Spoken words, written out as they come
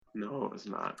No, it was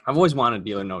not. I've always wanted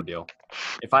Deal or No Deal.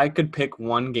 If I could pick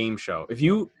one game show, if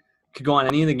you could go on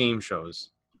any of the game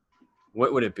shows,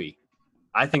 what would it be?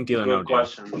 I think Deal or No Good Deal.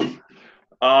 question.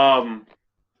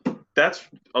 That's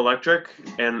electric,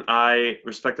 and I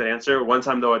respect that answer. One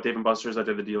time, though, at Dave & Buster's, I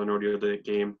did the Deal or No Deal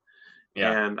game,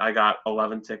 and I got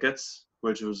 11 tickets,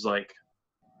 which was like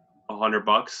 $100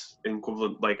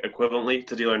 equivalently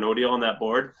to Deal or No Deal on that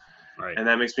board. Right. And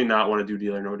that makes me not want to do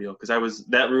Deal or No Deal because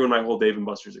that ruined my whole Dave &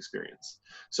 Buster's experience.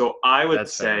 So I would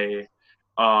say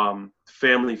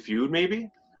Family Feud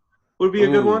maybe would be a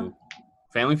good one.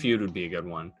 Family Feud would be a good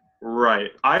one.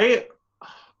 Right.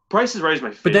 Price is Right is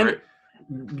my favorite. But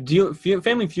then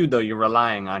Family Feud, though, you're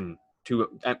relying on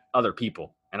other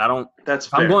people. And I don't – That's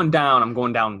if fair. I'm going down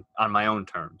on my own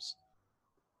terms.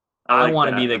 I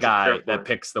want to be the guy that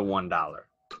picks the $1.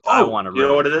 I want to. You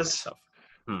know what it is?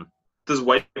 Does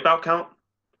Wipeout count?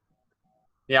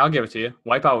 Yeah, I'll give it to you.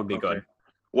 Wipeout would be good.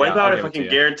 Wipeout, if I can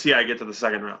guarantee I get to the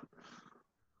second round.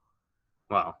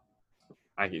 Well,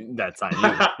 that's on you.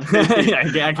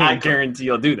 I can't guarantee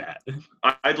you'll do that.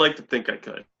 I'd like to think I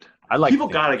could. People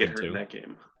gotta get hurt in that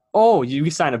game. Oh, you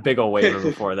signed a big old waiver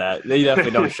before that. They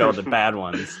definitely don't show the bad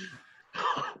ones.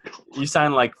 You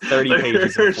signed like 30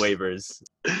 pages of waivers.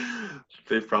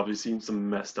 They've probably seen some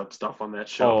messed up stuff on that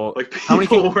show. Oh, like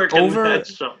people working that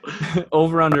show.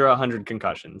 Over under 100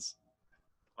 concussions.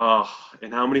 Oh,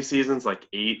 and how many seasons? Like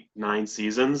 8, 9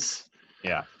 seasons?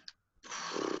 Yeah.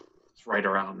 It's right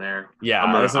around there. Yeah.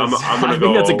 I'm gonna I go.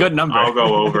 think that's a good number. I'll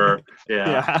go over.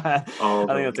 Yeah. I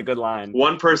think that's a good line.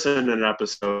 One person in an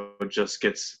episode just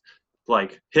gets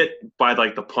like hit by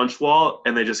like the punch wall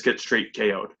and they just get straight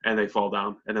KO'd and they fall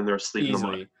down and then they're asleep in the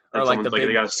mud. Or like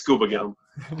they got a scuba get them.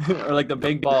 Or like the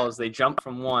big balls, they jump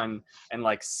from one and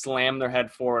like slam their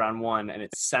head forward on one and it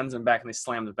sends them back and they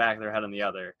slam the back of their head on the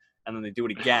other and then they do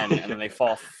it again and then they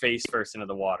fall face first into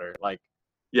the water. Like,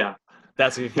 yeah,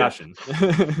 that's a concussion.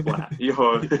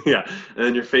 Yeah, and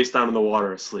then you're face down in the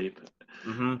water asleep.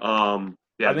 Mm-hmm.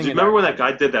 Yeah. Do you remember when that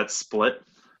guy did that split?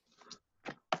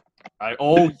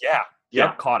 Yeah.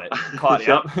 Yep, caught it.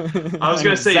 Yep. I was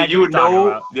gonna say you would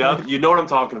know. Yeah, you know what I'm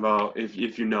talking about if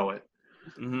you know it.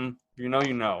 Mm-hmm.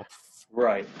 You know.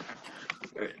 Right.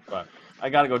 But I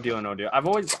gotta go Deal or No Deal.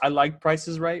 I like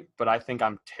Prices Right, but I think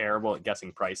I'm terrible at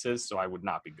guessing prices, so I would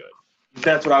not be good.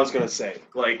 That's what I was gonna say.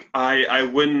 Like I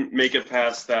wouldn't make it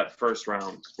past that first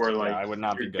round where like I would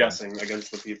not be good guessing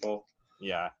against the people.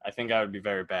 Yeah, I think I would be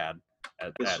very bad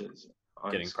at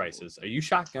getting prices. Are you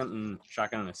shotgunning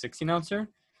a 16-ouncer?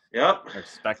 Yep. I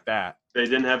expect that. They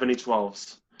didn't have any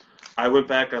 12s. I went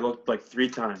back. I looked like 3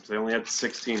 times. They only had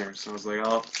 16ers. So I was like,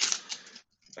 oh,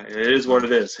 it is what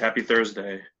it is. Happy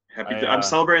Thursday. I'm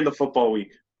celebrating the football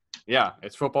week. Yeah,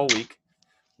 it's football week.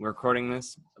 We're recording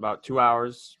this about 2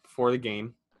 hours before the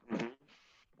game. Mm-hmm.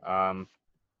 I'm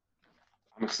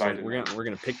excited. So we're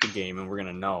gonna pick the game and we're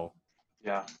gonna know.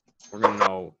 Yeah. We're gonna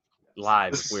know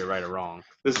live if we're right or wrong.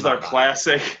 This is our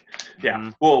classic. Yeah. Mm-hmm.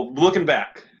 Well, looking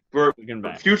back.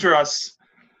 Future us is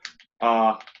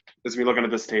going to be looking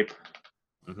at this tape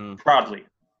proudly.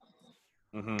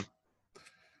 Mm-hmm.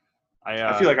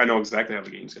 I feel like I know exactly how the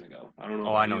game's going to go. I don't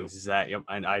know. Oh, I know exactly. Yep.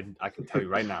 I can tell you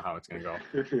right now how it's going to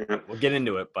go. We'll get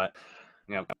into it, but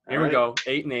yeah. Here we go.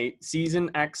 8-8,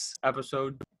 Season X,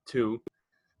 Episode 2.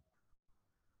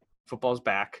 Football's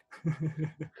back.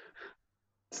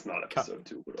 It's not Episode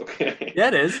 2, but okay. Yeah,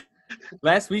 it is.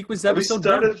 Last week was Episode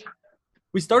 1.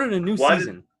 We started a new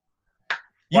season.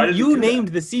 You named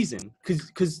the season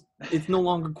because it's no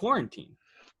longer quarantine.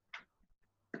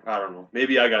 I don't know.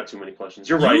 Maybe I got too many questions.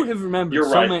 You're right. You have remembered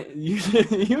you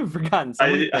have forgotten so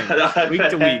many things week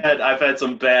to week. I've had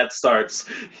some bad starts.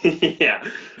 Yeah.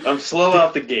 I'm slow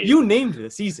out the gate. You named the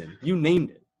season. You named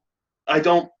it. I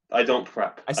don't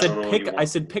prep. I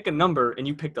said pick a number and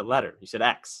you picked a letter. You said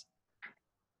X.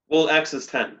 Well, X is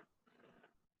 10.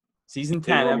 Season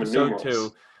 10, Episode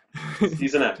 2.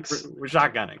 Season X. We're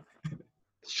shotgunning.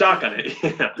 Shotgun it.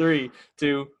 Yeah. 3,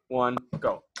 2, 1,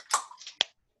 go.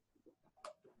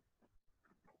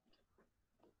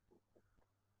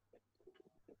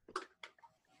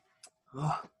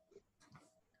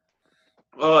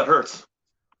 Oh, it hurts.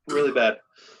 Really bad.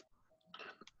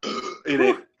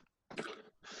 8-8.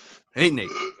 8-8.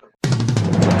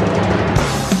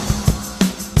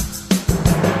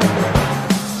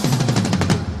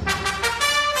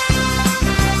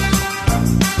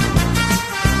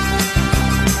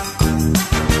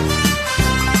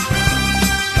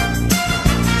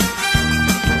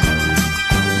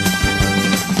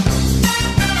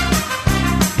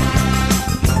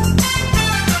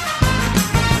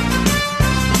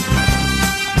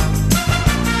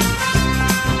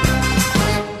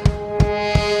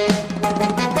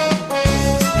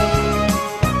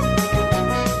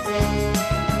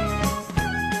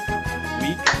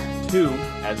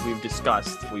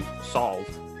 discussed, we've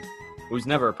solved. It was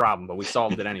never a problem, but we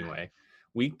solved it anyway.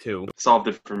 Week 2. Solved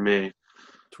it for me.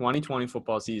 2020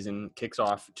 football season kicks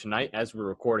off tonight as we're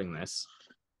recording this.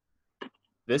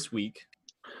 This week,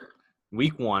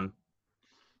 week 1.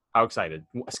 How excited?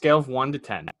 A scale of 1 to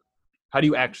 10. How do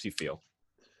you actually feel?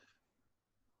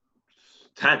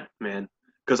 10, man.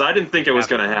 Because I didn't think it was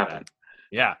going to happen.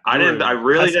 Yeah. I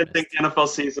really didn't think the NFL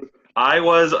season. I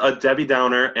was a Debbie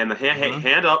Downer, and the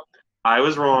hand up, I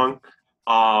was wrong.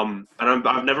 And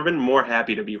I've never been more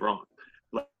happy to be wrong.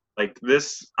 Like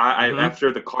this,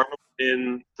 after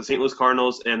the St. Louis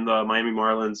Cardinals and the Miami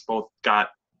Marlins both got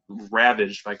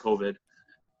ravaged by COVID,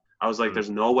 I was like, there's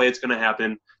no way it's going to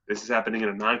happen. This is happening in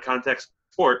a non-contact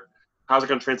sport. How's it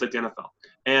going to translate to NFL?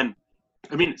 And,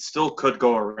 I mean, it still could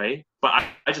go away, but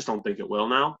I just don't think it will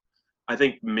now. I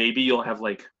think maybe you'll have,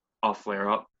 like, a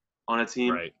flare-up on a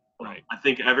team. Right. I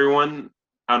think everyone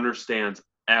understands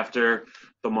after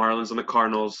the Marlins and the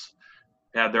Cardinals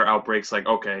had their outbreaks, like,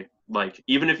 okay, like,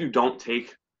 even if you don't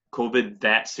take COVID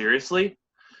that seriously,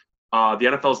 the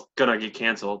NFL's going to get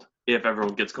canceled if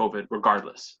everyone gets COVID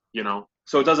regardless, you know?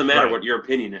 So it doesn't matter what your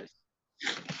opinion is.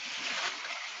 Right.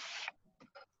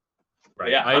 But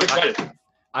yeah, I'm excited.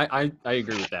 I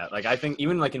agree with that. Like, I think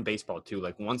even like in baseball too,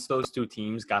 like once those two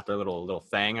teams got their little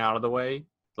thing out of the way,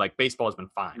 like baseball has been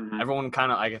fine. Mm-hmm. Everyone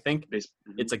kind of, like, I think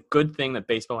it's a good thing that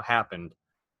baseball happened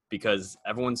because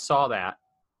everyone saw that.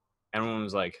 Everyone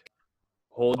was like,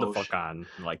 hold the fuck on.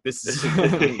 Like, this is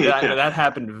that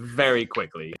happened very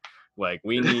quickly. Like,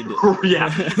 we need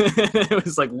it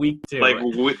was like week 2.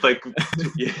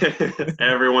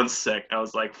 Everyone's sick. I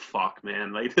was like, fuck,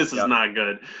 man. Like, this is not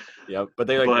good. Yep. But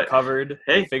they recovered.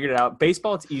 Hey, figured it out.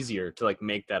 Baseball, it's easier to like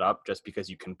make that up just because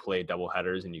you can play double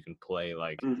headers and you can play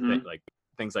like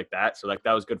things like that. So like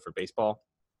that was good for baseball.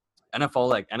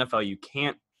 NFL, you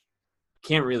can't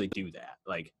really do that.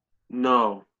 Like,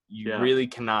 no. You really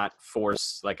cannot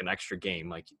force like an extra game.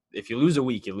 Like, if you lose a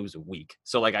week, you lose a week.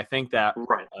 So like I think that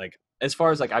like as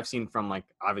far as like I've seen from like,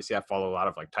 obviously I follow a lot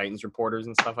of like Titans reporters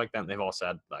and stuff like that, and they've all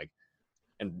said like,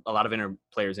 and a lot of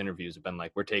players interviews have been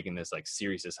like, we're taking this like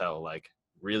serious as hell, like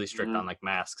really strict on like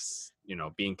masks, you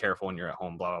know, being careful when you're at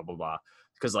home, blah blah blah blah.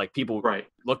 Because like people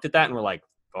looked at that and were like,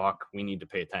 fuck, we need to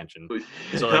pay attention.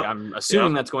 So like I'm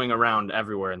assuming that's going around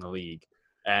everywhere in the league.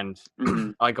 And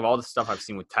like of all the stuff I've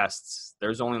seen with tests,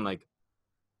 there's only like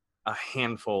a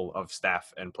handful of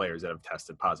staff and players that have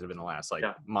tested positive in the last like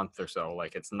month or so.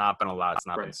 Like, it's not been a lot. It's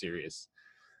not been serious.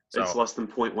 So it's less than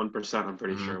 0.1%, I'm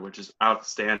pretty sure, which is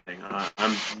outstanding.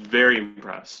 I'm very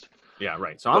impressed. Yeah,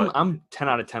 right. So I'm 10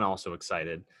 out of 10 also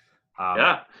excited.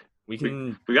 We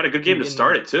got a good game to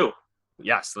start it too.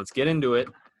 Yes, let's get into it.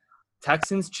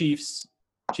 Texans Chiefs,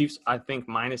 I think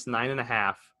minus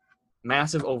 9.5.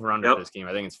 Massive over-under for this game.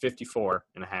 I think it's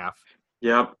 54.5.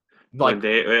 Yep. Like,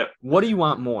 what do you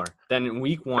want more than in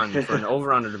week 1 for an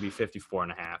over-under to be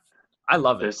 54.5? I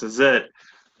love it. This is it.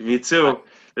 Me too.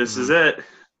 This is it.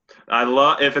 I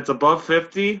love if it's above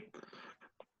 50.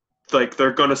 Like,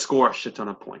 they're gonna score a shit ton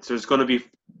of points. There's gonna be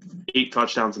 8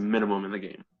 touchdowns minimum in the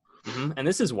game. And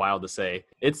this is wild to say.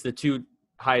 It's the 2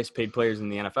 highest paid players in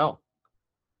the NFL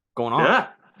going on. Yeah.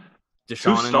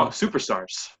 Deshaun and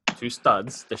superstars. 2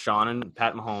 studs, Deshaun and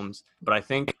Pat Mahomes. But I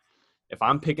think if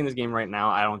I'm picking this game right now,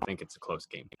 I don't think it's a close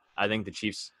game. I think the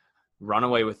Chiefs run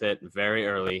away with it very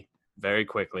early, very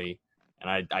quickly, and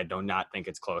I do not think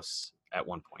it's close at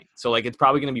one point. So, like, it's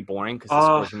probably going to be boring because the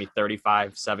score's going to be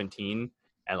 35-17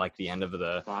 at, like, the end of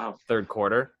the third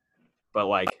quarter. But,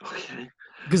 like,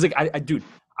 because, like,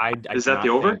 is that the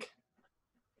over?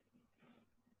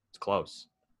 It's close.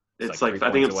 It's like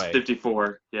I think it's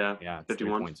 54. Yeah.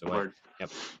 51 points away.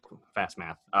 Yep. Fast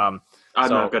math. I'm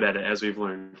not good at it, as we've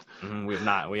learned. We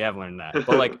have learned that.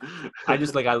 But like,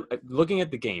 looking at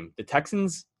the game, the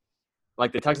Texans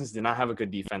did not have a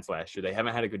good defense last year. They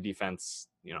haven't had a good defense,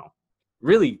 you know,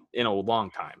 really in a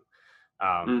long time.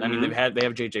 I mean, they have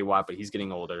JJ Watt, but he's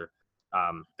getting older.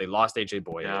 They lost AJ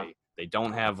Boye. Yeah. They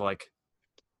don't have like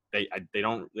they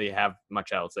don't really have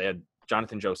much else. They had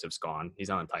Jonathan Joseph's gone. He's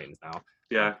on the Titans now.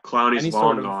 Yeah, Clowney's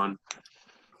gone.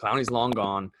 Clowney's long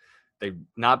gone. They've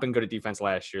not been good at defense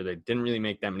last year. They didn't really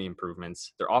make that many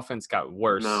improvements. Their offense got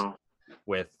worse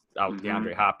without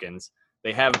DeAndre Hopkins.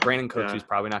 They have Brandon Cooks, who's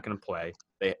probably not going to play.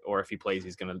 Or if he plays,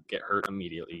 he's going to get hurt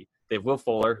immediately. They have Will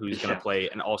Fuller, who's going to play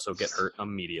and also get hurt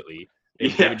immediately. They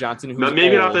have David Johnson, who's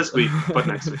maybe old. not this week, but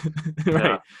next week.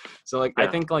 Right. So, like, I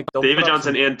think, like, David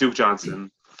Johnson and Duke Johnson.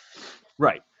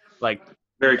 Right. Like,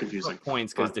 very confusing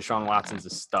points because Deshaun Watson's a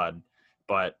stud.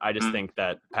 But I just think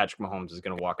that Patrick Mahomes is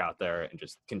going to walk out there and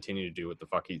just continue to do what the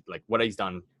fuck what he's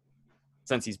done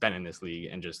since he's been in this league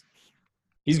and just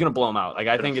He's going to blow them out. Like,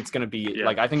 I think it's going to be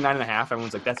like, I think 9.5.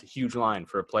 Everyone's like, that's a huge line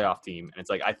for a playoff team. And it's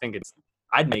like, I'd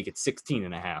make it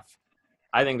 16.5.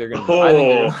 I think they're going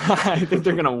to, I think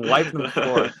they're going to wipe them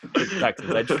floor with the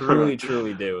Texans. I truly,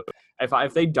 truly do.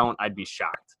 If they don't, I'd be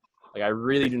shocked. Like, I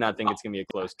really do not think it's going to be a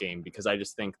close game because I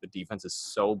just think the defense is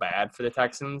so bad for the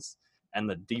Texans and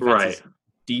the defense is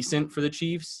decent for the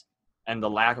Chiefs, and the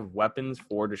lack of weapons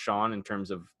for Deshaun in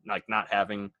terms of like not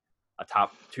having a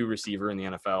top 2 receiver in the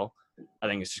NFL. I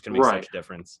think it's just going to make such a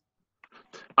difference.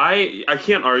 I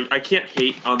can't argue. I can't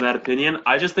hate on that opinion.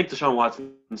 I just think Deshaun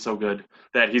Watson's so good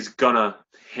that he's gonna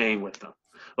hang with them.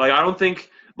 Like, I don't think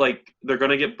like they're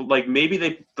gonna get like maybe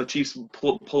the Chiefs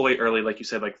pull away early, like you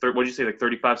said. Like what did you say? Like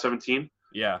 35-17?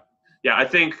 Yeah. Yeah, I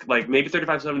think like maybe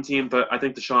 35-17, but I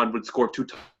think Deshaun would score 2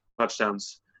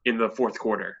 touchdowns in the fourth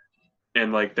quarter,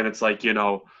 and like then it's like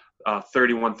 31-38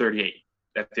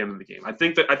 at the end of the game. I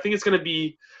think it's gonna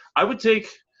be. I would take.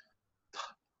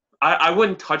 I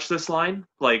wouldn't touch this line,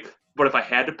 like, but if I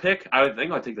had to pick, I would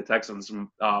think I'd take the Texans from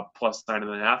plus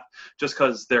 9.5, just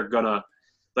because they're gonna,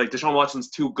 like, Deshaun Watson's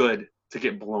too good to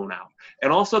get blown out,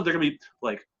 and also they're gonna be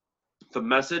like, the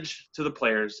message to the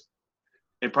players,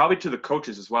 and probably to the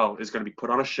coaches as well, is gonna be put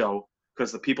on a show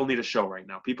because the people need a show right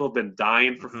now. People have been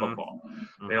dying for football.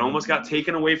 They almost got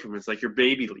taken away from it. It's like your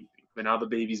baby leaving, but now the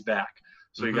baby's back.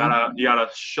 So you gotta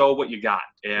show what you got.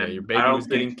 And your baby was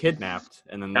getting kidnapped,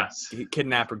 and then the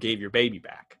kidnapper gave your baby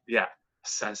back. Yeah.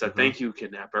 So I said, thank you,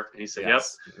 kidnapper. And he said, yep.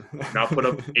 Now put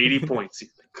up 80 points,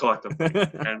 collect them.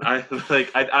 And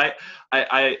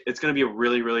it's gonna be a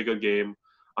really, really good game.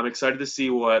 I'm excited to see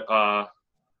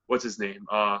what's his name?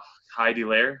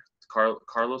 Hyde-Laire?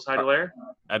 Carlos Hyde-Laire?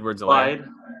 Edwards-Helaire.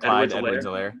 Clyde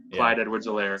Edwards-Helaire. Clyde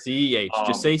Edwards-Helaire. CEH.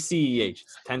 Just say CEH.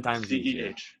 It's 10 times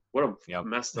CEH. What a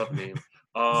messed up name.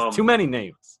 Too many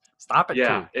names. Stop it.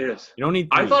 Yeah, too. it is. You don't need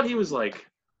 3. I thought he was like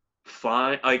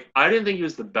fine. Like, I didn't think he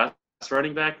was the best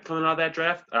running back coming out of that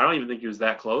draft. I don't even think he was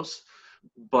that close.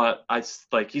 But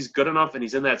he's good enough, and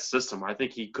he's in that system. I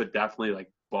think he could definitely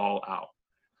like ball out.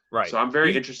 Right. So I'm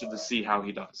very interested to see how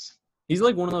he does. He's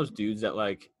like one of those dudes that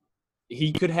like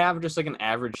he could have just like an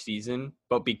average season,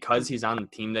 but because he's on the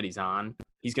team that he's on,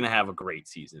 he's gonna have a great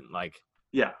season. Like.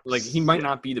 Yeah. Like, he might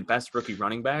not be the best rookie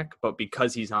running back, but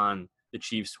because he's on the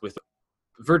Chiefs with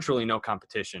virtually no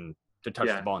competition to touch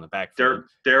the ball in the backfield.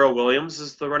 Darrell Williams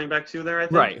is the running back too there, I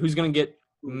think. Right. Who's going to get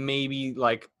maybe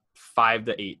like 5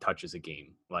 to 8 touches a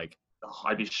game. Like,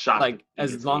 I'd be shocked. Like,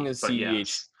 as long as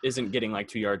CEH isn't getting like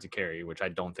 2 yards a carry, which I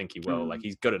don't think he will. Like,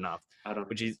 he's good enough.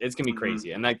 It's going to be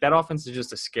crazy. And like, that offense is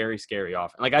just a scary, scary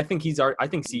offense. Like, I think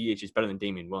CEH is better than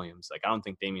Damian Williams. Like, I don't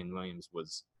think Damian Williams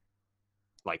was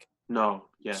like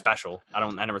special.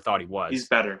 I never thought he was. He's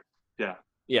better.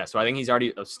 Yeah, so I think he's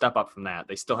already a step up from that.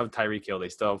 They still have Tyreek Hill. They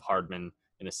still have Hardman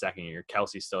in his second year.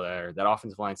 Kelsey's still there. That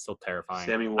offensive line's still terrifying.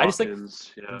 Sammy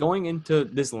Watkins. I just going into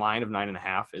this line of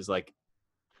 9.5 is like,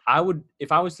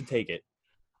 if I was to take it,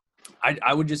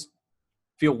 I would just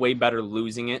feel way better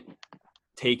losing it,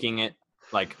 taking it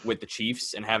like with the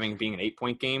Chiefs and being an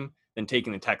 8-point game than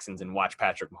taking the Texans and watch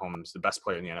Patrick Mahomes, the best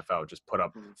player in the NFL, just put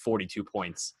up 42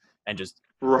 points and just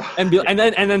and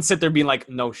then sit there being like,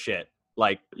 no shit.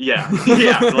 Like,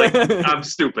 like, I'm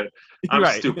stupid. I'm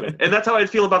stupid. And that's how I'd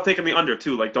feel about taking the under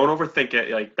too. Like, don't overthink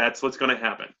it. Like, that's what's going to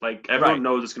happen. Like, everyone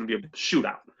knows it's going to be a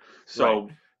shootout. So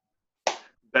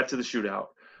bet to the shootout.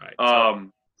 Right.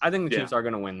 So I think the Chiefs are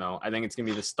going to win though. I think it's going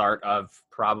to be the start of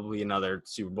probably another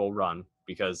Super Bowl run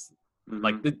because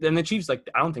the Chiefs, like,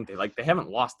 I don't think they haven't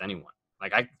lost anyone.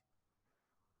 Like, I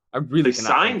really they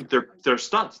signed their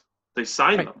studs. They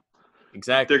signed them.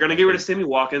 Exactly. They're going to get rid of Sammy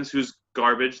Watkins, who's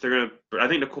garbage. They're going to. I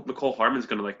think Nicole Harmon's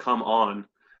going to like come on,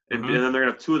 and then they're going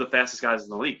to have 2 of the fastest guys in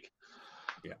the league.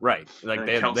 Yeah, right. Like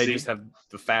they just have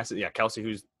the fastest. Yeah, Kelsey,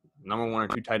 who's number 1 or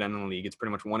 2 tight end in the league. It's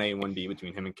pretty much 1A and 1B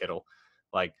between him and Kittle.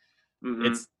 Like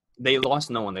they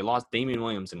lost no one. They lost Damian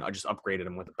Williams and just upgraded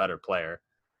him with a better player.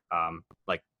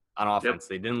 Like on offense,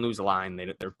 they didn't lose a line.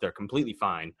 They're completely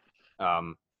fine.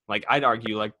 Like, I'd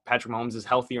argue, like, Patrick Mahomes is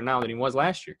healthier now than he was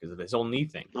last year because of his whole knee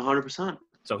thing. 100%.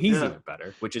 So he's even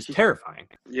better, which is terrifying.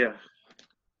 Yeah.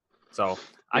 So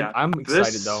I'm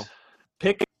excited, though.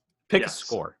 Pick a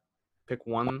score. Pick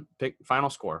final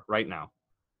score right now.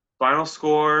 Final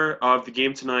score of the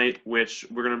game tonight, which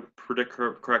we're going to predict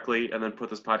correctly and then put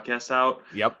this podcast out.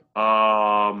 Yep.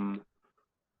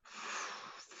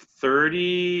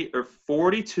 30 or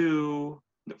 42,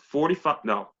 45,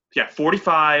 no. Yeah,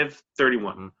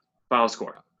 45-31. Final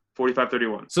score,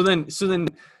 45-31. So then,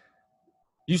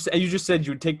 you just said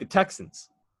you would take the Texans.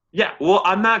 Yeah, well,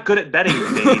 I'm not good at betting.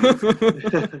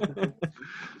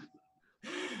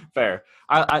 Fair.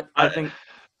 I think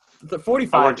The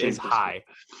 45 is high.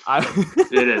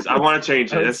 It is. I want to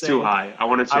change it. It's too high. I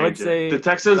want to change it. The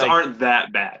Texans aren't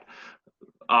that bad.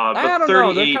 I don't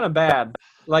know. They're kind of bad.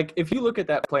 Like, if you look at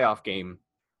that playoff game,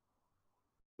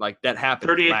 like, that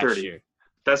happened last year.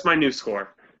 That's my new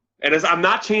score. And I'm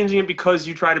not changing it because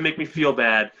you try to make me feel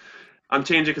bad. I'm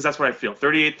changing it because that's what I feel.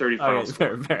 38-30 final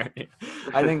score. Fair.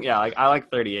 I think, like, I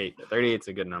like 38. 38's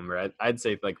a good number. I'd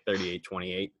say, like,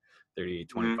 38-28,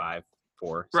 38-25,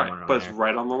 4, somewhere around but it's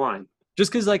right on the line.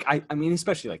 Just because, like, I mean,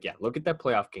 especially, like, look at that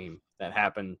playoff game that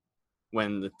happened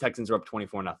when the Texans were up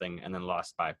 24-0 and then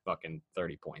lost by fucking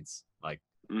 30 points. Like,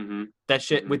 that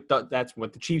shit that's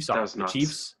what the Chiefs are. The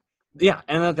Chiefs. Yeah,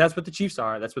 and that's what the Chiefs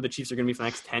are. That's what the Chiefs are going to be for the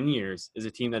next 10 years, is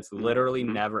a team that's literally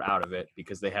never out of it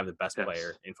because they have the best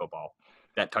player in football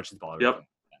that touches the ball. Yep.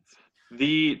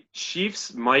 The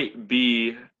Chiefs might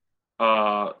be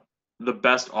the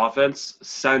best offense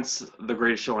since the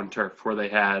Greatest Show on Turf, where they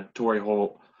had Torrey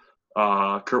Holt,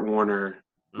 Kurt Warner,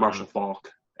 Marshall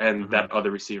Faulk, and that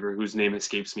other receiver whose name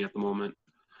escapes me at the moment.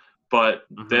 But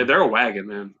they're a wagon,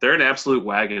 man. They're an absolute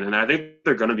wagon, and I think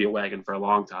they're going to be a wagon for a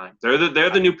long time. They're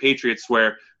the new Patriots,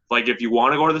 where, like, if you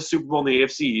want to go to the Super Bowl in the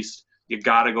AFC East, you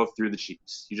got to go through the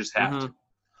Chiefs. You just have to.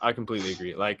 I completely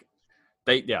agree. Like,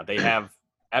 they have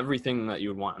everything that you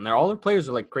would want, and all their players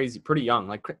are, like, crazy, pretty young.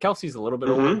 Like, Kelsey's a little bit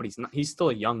older, but he's still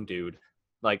a young dude.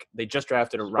 Like, they just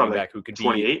drafted a running back who could be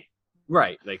 28.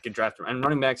 Right, they could draft, and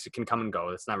running backs can come and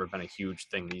go. That's never been a huge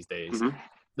thing these days.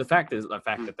 The fact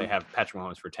that they have Patrick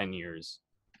Mahomes for 10 years,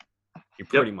 you're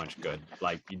pretty much good.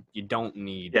 Like, you don't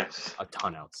need a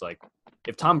ton else. Like,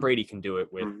 if Tom Brady can do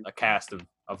it with a cast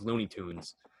of Looney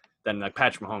Tunes, then, like,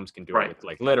 Patrick Mahomes can do it with,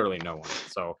 like, literally no one.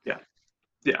 So yeah.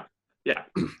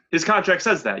 His contract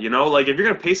says that, like, if you're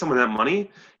going to pay someone that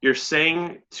money,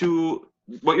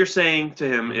 what you're saying to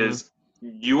him is,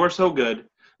 you are so good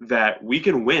that we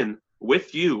can win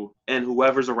with you and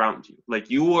whoever's around you. Like,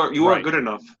 you are good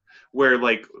enough where,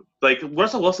 like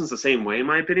Russell Wilson's the same way, in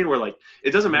my opinion, where, like,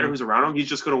 it doesn't matter who's around him. He's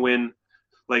just going to win,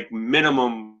 like,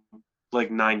 minimum, like,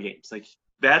 9 games. Like,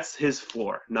 that's his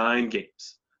floor, 9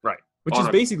 games. Right. Which has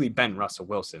basically been Russell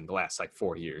Wilson the last, like,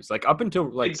 4 years. Like, up until,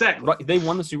 like, they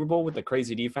won the Super Bowl with the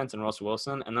crazy defense and Russell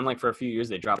Wilson, and then, like, for a few years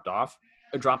they dropped off.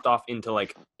 It dropped off into,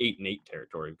 like, 8-8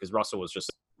 territory because Russell was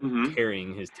just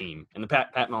carrying his team. And the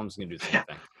Pat Mahomes is going to do the same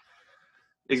thing.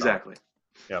 Exactly.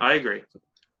 So, I agree.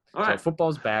 All right.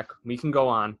 Football's back. We can go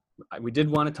on. We did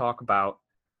want to talk about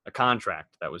a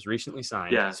contract that was recently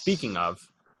signed. Yes. Speaking of,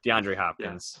 DeAndre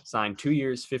Hopkins signed 2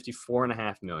 years,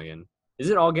 $54.5 million. Is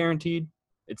it all guaranteed?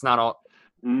 It's not all.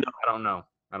 No, I don't know.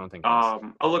 I don't think.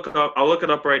 I'll look it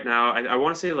up right now. I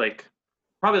want to say, like,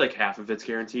 probably, like, half of it's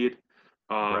guaranteed.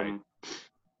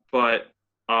 But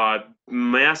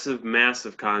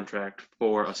massive contract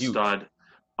for a stud.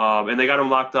 And they got him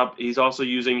locked up. He's also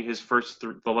using his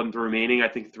the remaining, I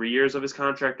think, 3 years of his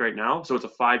contract right now. So it's a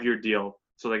 5-year deal.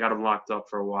 So they got him locked up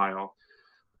for a while.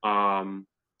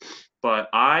 But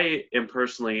I am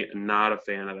personally not a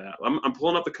fan of that. I'm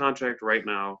pulling up the contract right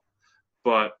now.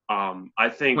 But I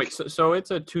think. Wait, so it's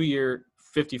a 2-year,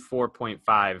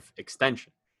 54.5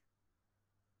 extension.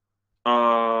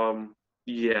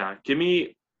 Yeah. Give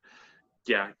me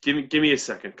a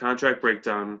second. Contract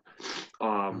breakdown.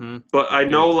 But I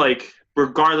know, like,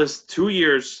 regardless, 2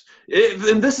 years,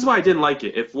 and this is why I didn't like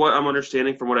it. If what I'm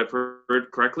understanding from what I've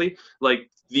heard correctly,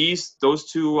 like,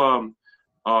 those 2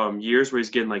 years where he's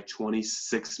getting like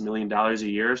 $26 million a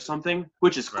year or something,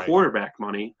 which is quarterback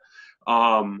money.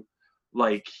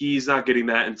 Like, he's not getting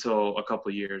that until a couple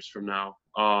of years from now.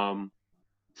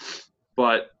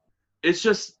 But it's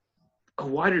just a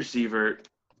wide receiver,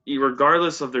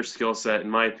 regardless of their skill set, in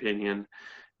my opinion,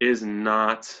 is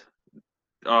not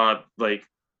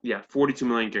 42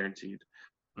 million guaranteed.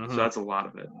 So that's a lot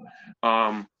of it.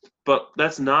 But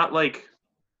that's not like,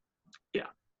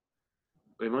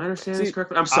 am I understanding this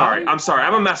correctly? I'm sorry.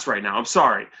 I'm a mess right now. I'm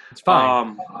sorry. It's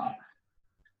fine.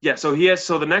 So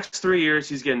the next 3 years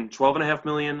he's getting $12.5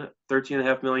 million,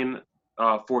 $13.5 million,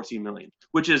 $14 million,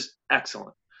 which is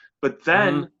excellent. But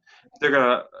then they're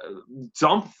gonna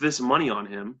dump this money on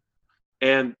him,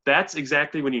 and that's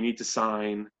exactly when you need to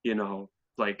sign,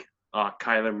 like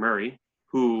Kyler Murray,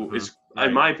 who is,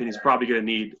 in my opinion, is probably gonna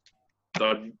need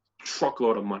a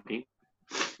truckload of money.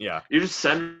 Yeah, you're just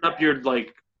setting up your,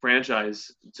 like,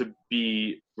 franchise to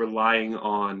be relying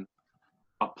on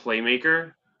a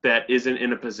playmaker that isn't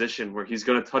in a position where he's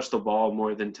going to touch the ball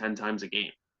more than 10 times a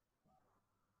game.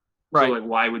 Right. So, like,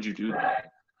 why would you do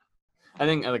that? I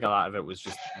think, like, a lot of it was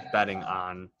just betting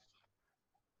on,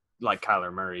 like,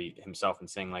 Kyler Murray himself and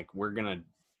saying, like, we're going to,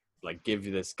 like, give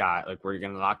you this guy, like, we're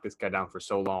going to lock this guy down for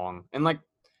so long. And, like,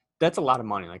 that's a lot of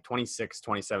money, like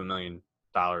 $27 million.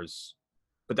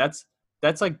 But that's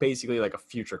like basically like a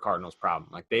future Cardinals problem.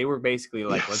 Like they were basically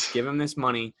like, let's give him this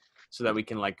money so that we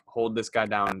can like hold this guy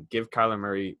down, give Kyler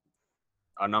Murray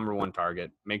a number one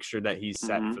target, make sure that he's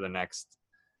set for the next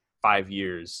 5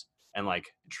 years, and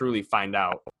like truly find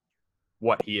out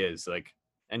what he is like,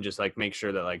 and just like make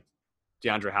sure that like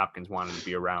DeAndre Hopkins wanted to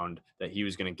be around, that he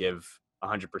was going to give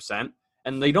 100%.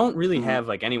 And they don't really have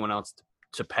like anyone else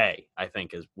to pay, I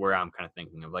think, is where I'm kind of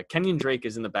thinking of. Like Kenyon Drake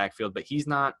is in the backfield, but he's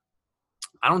not,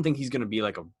 I don't think he's going to be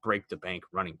like a break the bank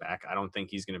running back. I don't think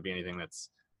he's going to be anything that's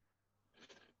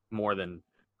more than,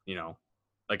 you know,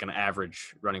 like an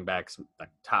average running back, like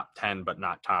top 10, but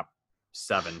not top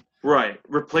 7. Right.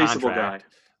 Replaceable contract. Guy.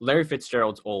 Larry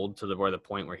Fitzgerald's old to the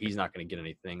point where he's not going to get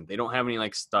anything. They don't have any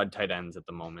like stud tight ends at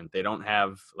the moment. They don't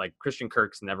have like Christian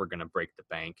Kirk's never going to break the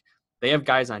bank. They have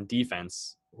guys on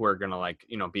defense who are going to like,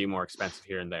 you know, be more expensive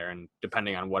here and there, and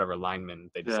depending on whatever lineman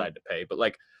they decide to pay. But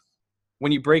like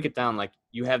when you break it down, like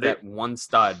you have that one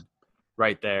stud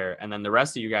right there, and then the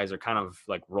rest of you guys are kind of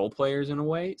like role players in a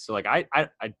way. So like I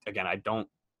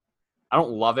don't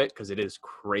love it because it is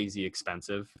crazy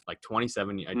expensive. Like $27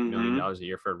 million a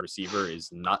year for a receiver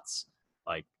is nuts.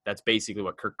 Like that's basically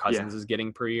what Kirk Cousins is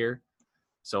getting per year.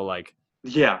 So like,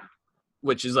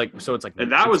 which is like, so it's like,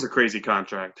 and that was a crazy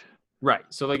contract. Right.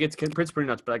 So like it's pretty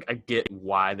nuts, but like I get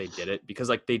why they did it, because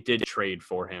like they did trade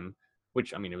for him,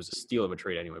 which I mean, it was a steal of a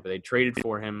trade anyway, but they traded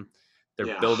for him.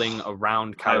 They're building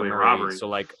around Kyler Murray. So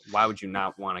like, why would you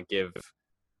not want to give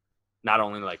not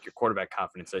only like your quarterback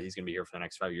confidence that he's going to be here for the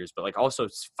next 5 years, but like also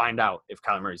find out if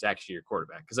Kyler Murray is actually your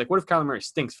quarterback? Because like, what if Kyler Murray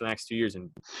stinks for the next 2 years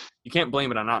and you can't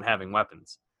blame it on not having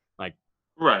weapons? Like,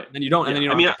 right. And then you don't have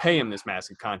to pay him this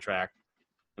massive contract,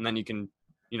 and then you can,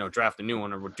 you know, draft a new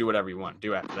one or do whatever you want to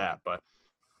do after that. But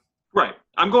right.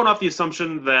 I'm going off the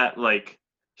assumption that like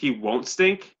he won't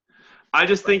stink. I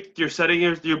just think you're setting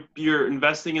you're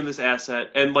investing in this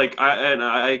asset, and like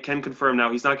I can confirm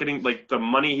now he's not getting like the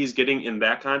money he's getting in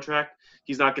that contract.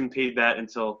 He's not getting paid that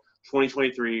until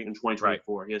 2023 and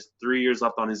 2024. Right. He has 3 years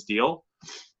left on his deal,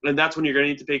 and that's when you're going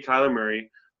to need to pay Kyler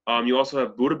Murray. You also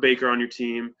have Budda Baker on your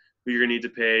team, who you're going to need to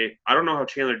pay. I don't know how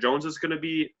Chandler Jones is going to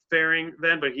be faring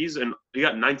then, but he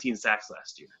got 19 sacks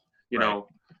last year. You know,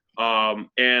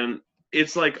 and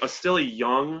it's like still a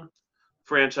young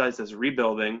franchise that's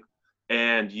rebuilding.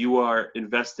 And you are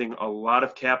investing a lot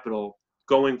of capital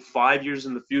going 5 years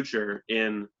in the future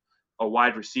in a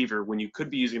wide receiver when you could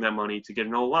be using that money to get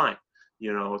an O-line,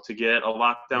 you know, to get a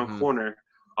lockdown corner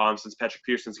since Patrick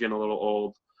Pearson's getting a little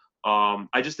old.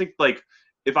 I just think, like,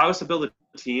 if I was to build a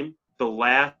team, the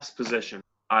last position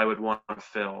I would want to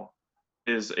fill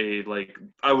is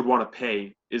I would want to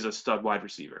pay is a stud wide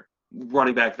receiver.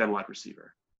 Running back, then wide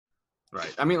receiver.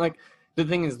 Right. I mean, like, the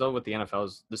thing is, though, with the NFL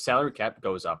is the salary cap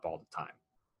goes up all the time.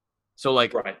 So,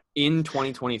 like, in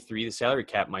 2023, the salary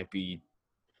cap might be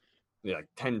like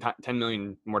 $10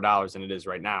 million more dollars than it is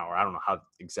right now. Or I don't know how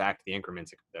exact the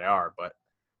increments they are, but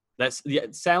the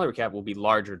salary cap will be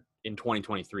larger in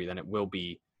 2023 than it will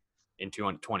be in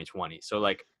 2020. So,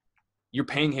 like, you're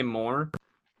paying him more,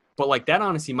 but, like, that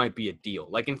honestly might be a deal.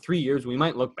 Like, in 3 years, we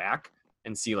might look back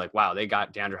and see, like, wow, they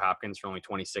got DeAndre Hopkins for only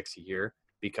 $26 a year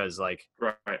because, like,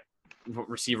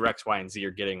 receiver X, Y, and Z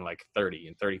are getting like 30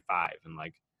 and 35 and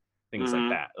like things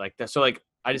like that. Like that. So like,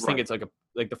 I just think it's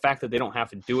like the fact that they don't have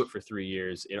to do it for 3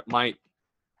 years, it might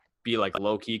be like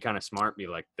low key kind of smart. Be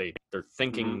like they're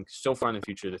thinking so far in the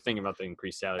future. They're thinking about the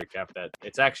increased salary cap that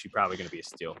it's actually probably going to be a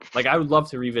steal. Like I would love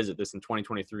to revisit this in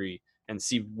 2023 and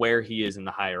see where he is in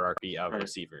the hierarchy of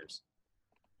receivers.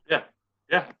 Yeah.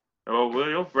 Well,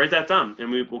 we'll write that down and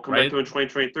we'll come back to it in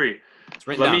 2023.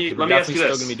 Let me ask you this. Still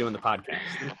going to be doing the podcast.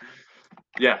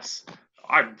 Yes,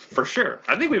 for sure.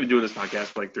 I think we've been doing this podcast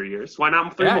for like 3 years. Why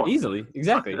not 3 more? Yeah, easily.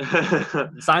 Exactly.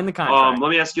 Sign the contract. Let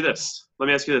me ask you this.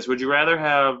 Would you rather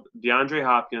have DeAndre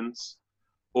Hopkins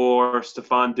or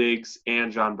Stephon Diggs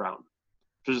and John Brown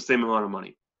for the same amount of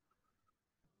money?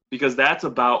 Because that's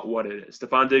about what it is.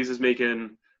 Stephon Diggs is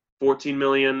making $14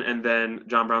 million, and then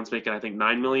John Brown's making, I think,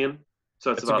 $9 million.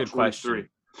 So that's about a good 23. Question.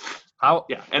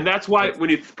 And that's why when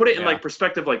you put it in like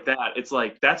perspective like that, it's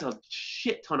like that's a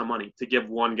shit ton of money to give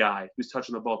one guy who's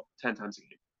touching the ball 10 times a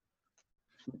game.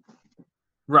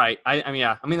 Right. I mean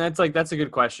that's a good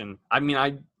question. I mean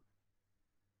I'm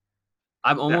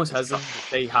almost hesitant to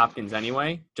say Hopkins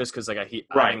anyway, just because like I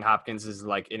think Hopkins is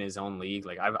like in his own league.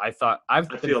 Like I've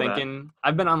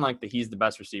been on like he's the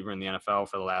best receiver in the NFL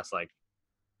for the last like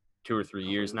 2 or 3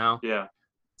 years now. Yeah.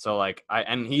 So like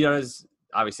and he does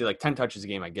obviously like 10 touches a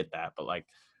game. I get that, but like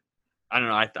I don't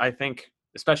know. I think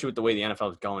especially with the way the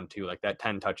NFL is going too, like that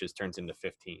 10 touches turns into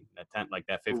 15, that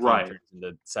 15 Right. turns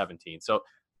into 17. So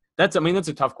that's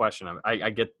a tough question. I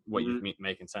get what Mm-hmm. you're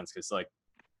making sense because like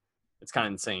it's kind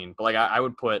of insane. But like I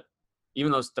would put,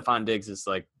 even though Stephon Diggs is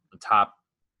like the top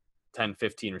 10,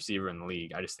 15 receiver in the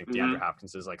league, I just think DeAndre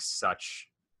Hopkins is like such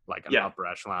like an upper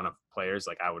echelon of players.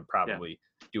 Like I would probably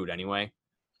do it anyway.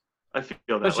 I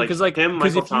feel that. Especially like him,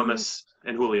 Michael Thomas,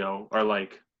 and Julio are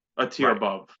like a tier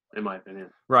above, in my opinion.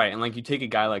 Right. And like you take a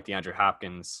guy like DeAndre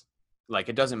Hopkins, like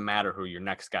it doesn't matter who your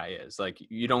next guy is. Like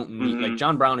you don't need like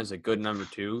John Brown is a good number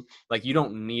 2. Like you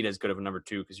don't need as good of a number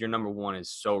 2 because your number 1 is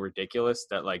so ridiculous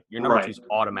that like your number 2 is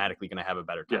automatically going to have a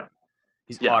better time.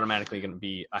 He's automatically going to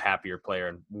be a happier player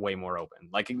and way more open.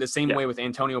 Like the same way with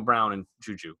Antonio Brown and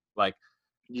Juju. Like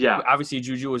obviously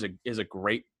Juju is a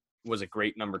great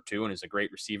number 2 and is a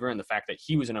great receiver. And the fact that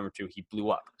he was a number 2, he blew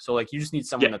up. So like you just need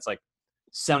someone that's like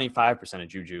 75% of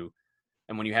Juju.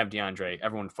 And when you have DeAndre,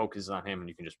 everyone focuses on him and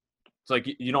you can just, it's like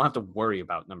you don't have to worry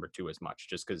about number 2 as much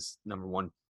just because number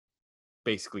 1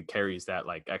 basically carries that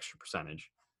like extra percentage.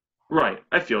 Right.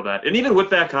 I feel that. And even with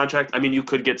that contract, I mean, you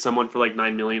could get someone for like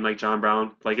 $9 million, like John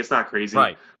Brown. Like it's not crazy.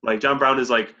 Right. Like John Brown is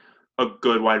like a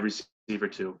good wide receiver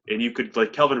too. And you could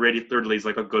like Kelvin Rady thirdly is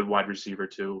like a good wide receiver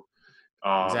too.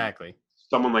 Exactly.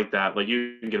 Someone like that. Like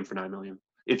you can get him for $9 million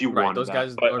if you want. Those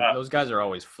guys, those guys are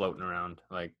always floating around.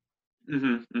 Like.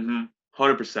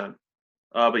 100%.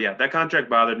 But yeah, that contract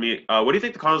bothered me. What do you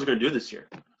think the Cardinals are going to do this year?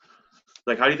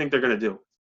 Like, how do you think they're going to do?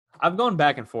 I've gone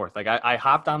back and forth. Like, I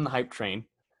hopped on the hype train.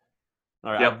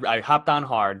 Or I hopped on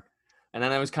hard. And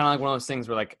then it was kind of like one of those things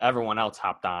where, like, everyone else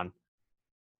hopped on.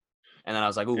 And then I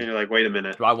was like, ooh. And you're like, wait a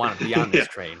minute. Do I want to be on this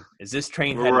train? Is this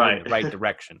train headed in the right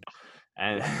direction?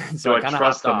 And so I kind of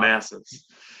trust hopped the off. masses.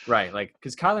 Right. Like,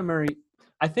 because Kyler Murray,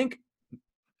 I think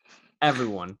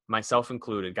everyone, myself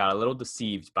included, got a little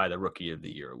deceived by the Rookie of the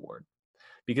Year award.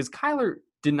 Because Kyler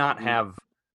did not have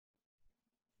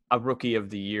a Rookie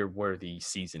of the Year worthy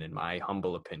season, in my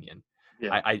humble opinion.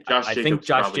 Yeah. I think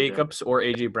Josh Jacobs or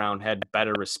A.J. Brown had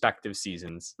better respective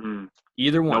seasons.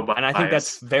 Either one. And I think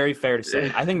that's very fair to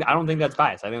say. I don't think that's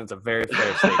biased. I think that's a very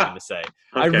fair statement to say. Okay.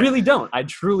 I really don't. I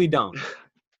truly don't.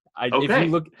 If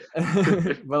you look –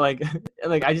 but,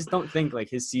 like I just don't think, like,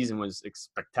 his season was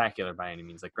spectacular by any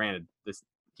means. Like, granted,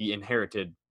 he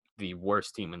inherited the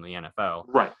worst team in the NFL.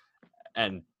 Right.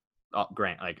 And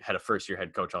had a first-year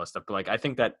head coach, all this stuff. But, like, I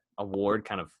think that award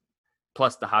kind of –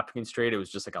 plus the Hopkins trade, it was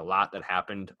just, like, a lot that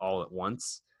happened all at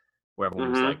once where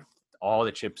everyone was, like, all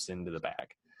the chips into the bag.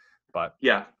 But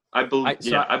yeah, I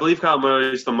believe Kyle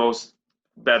Murray is the most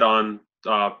bet on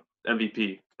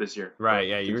MVP this year. Right,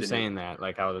 yeah, you were saying that,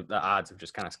 like, how the odds have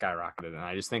just kind of skyrocketed. And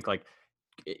I just think, like,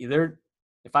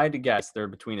 if I had to guess, they're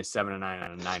between a 7-9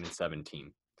 and a 9-7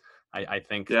 team. I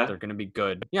think they're going to be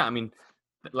good. Yeah, I mean,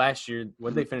 last year, what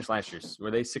did they finish last year?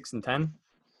 Were they 6-10?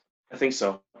 I think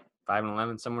so.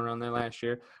 5-11, somewhere around there last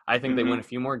year. I think they win a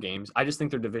few more games. I just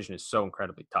think their division is so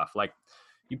incredibly tough. Like,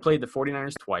 you played the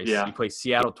 49ers twice. Yeah. You played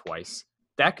Seattle twice.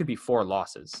 That could be 4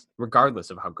 losses, regardless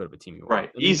of how good of a team you are.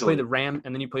 Right, easily. And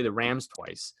then you play the Rams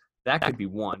twice. That could be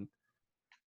 1.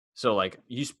 So, like,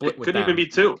 you split with them. Could even be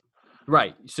 2.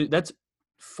 Right. So that's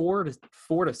 4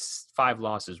 to 5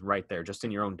 losses right there, just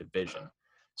in your own division.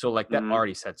 So, like, that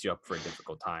already sets you up for a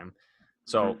difficult time.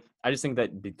 So I just think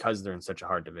that because they're in such a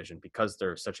hard division, because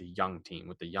they're such a young team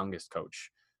with the youngest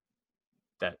coach,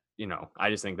 that, you know, I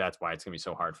just think that's why it's going to be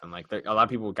so hard for them. Like, a lot of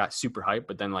people got super hyped,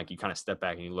 but then, like, you kind of step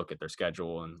back and you look at their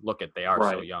schedule and look at they are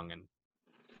so young and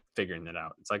figuring it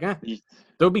out. It's like,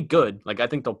 they'll be good. Like, I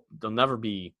think they'll never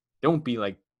be – they won't be,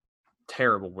 like,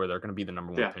 terrible where they're going to be the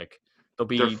number 1 pick. They'll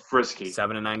be frisky.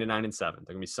 7-9 to 9-7. They're going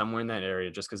to be somewhere in that area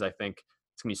just because I think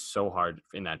it's going to be so hard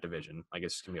in that division. Like,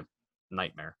 it's going to be a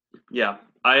nightmare. Yeah,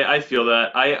 I feel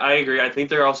that. I agree. I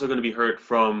think they're also going to be hurt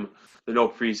from the no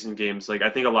preseason games. Like, I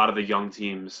think a lot of the young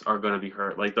teams are going to be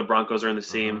hurt. Like, the Broncos are in the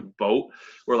same boat.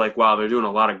 We're like, wow, they're doing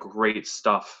a lot of great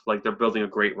stuff. Like, they're building a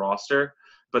great roster.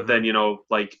 But then, you know,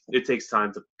 like, it takes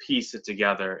time to piece it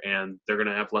together, and they're going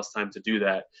to have less time to do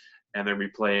that. And they're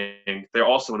replaying. They're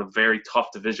also in a very tough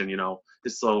division, you know.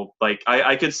 So, like,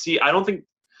 I could see –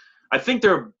 I think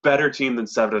they're a better team than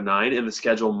 7-9, and the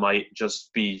schedule might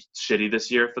just be shitty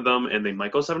this year for them, and they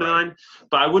might go 7-9.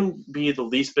 But I wouldn't be the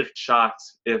least bit shocked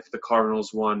if the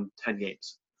Cardinals won 10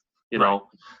 games. You know,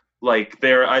 like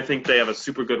I think they have a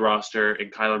super good roster,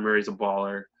 and Kyler Murray's a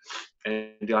baller, and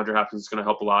DeAndre Hopkins is going to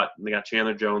help a lot. And they got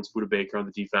Chandler Jones, Budda Baker on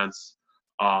the defense.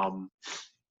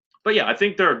 But yeah, I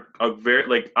think they're a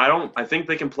very I think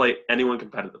they can play anyone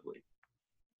competitively.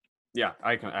 Yeah,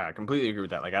 I completely agree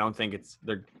with that. Like, I don't think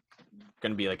they're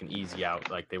going to be like an easy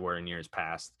out like they were in years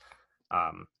past.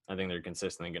 I think they're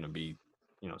consistently going to be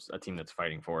a team that's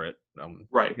fighting for it.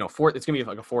 Right. It's gonna be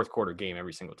like a fourth quarter game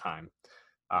every single time,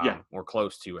 or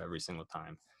close to every single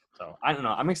time. So I don't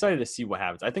know. I'm excited to see what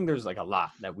happens. I think there's like a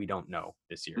lot that we don't know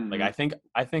this year. Mm-hmm. Like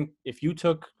I think if you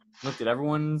looked at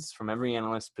everyone's from every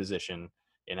analyst position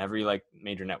in every like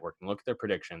major network and look at their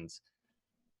predictions,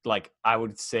 like I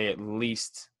would say at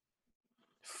least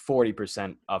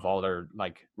 40% of all their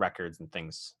like records and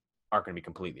things are going to be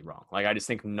completely wrong. Like I just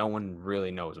think no one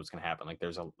really knows what's going to happen. Like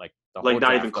there's the whole not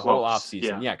draft, even the whole close. off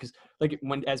season. Yeah, because like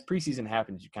as preseason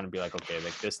happens, you kind of be like, okay,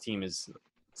 like this team is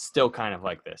still kind of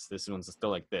like this. This one's still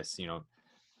like this.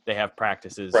 They have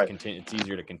practices. Right. It's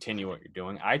easier to continue what you're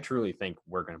doing. I truly think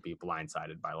we're going to be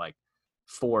blindsided by like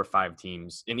 4 or 5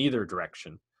 teams in either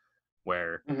direction,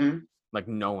 where like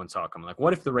no one saw it coming. Like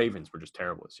what if the Ravens were just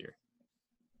terrible this year?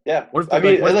 Yeah,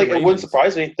 it wouldn't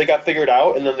surprise me. They got figured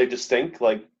out, and then they just stink.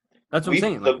 Like that's what I'm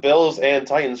saying. The Bills and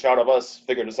Titans out of us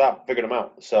figured them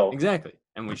out. So exactly,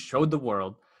 and we showed the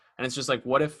world. And it's just like,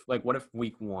 what if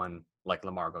week 1 like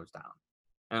Lamar goes down,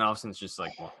 and all of a sudden it's just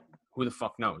like, well, who the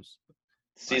fuck knows?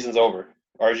 Season's over.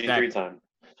 RG3 time.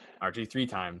 RG3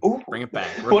 time. Ooh. Bring it back.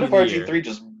 What if RG3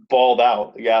 just balled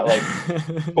out? He got like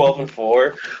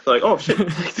 12-4. Like, oh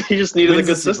shit, he just needed a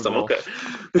good system. Okay.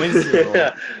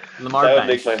 Yeah. Lamar that would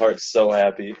make my heart so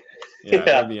happy. Yeah,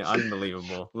 that would be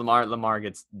unbelievable. Lamar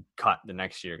gets cut the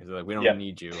next year because they're like, we don't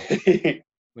need you.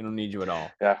 We don't need you at all.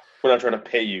 Yeah, we're not trying to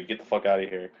pay you. Get the fuck out of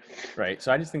here. Right.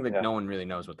 So I just think that no one really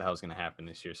knows what the hell's going to happen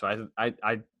this year. So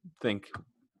I think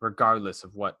regardless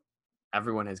of what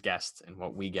everyone has guessed and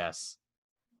what we guess,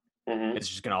 it's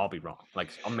just going to all be wrong. Like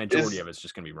a majority of it's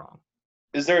just going to be wrong.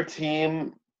 Is there a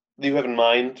team that you have in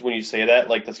mind when you say that,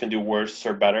 like that's going to do worse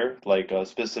or better? Like a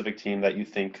specific team that you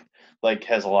think like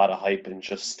has a lot of hype and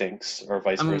just stinks, or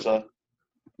vice versa?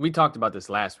 We talked about this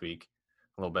last week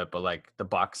a little bit, but like the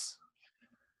Bucks.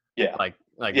 Yeah. Like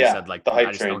you said, like the hype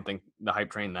I just train. don't think the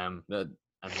hype train them and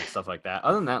stuff like that.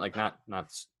 Other than that, like not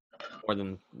more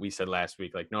than we said last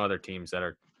week. Like no other teams that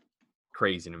are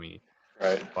crazy to me.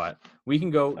 Right. But we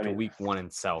can go to week 1 in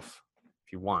South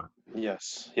if you want.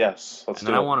 Yes. Let's do it.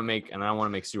 And I want to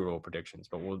make Super Bowl predictions,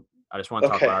 but I just want to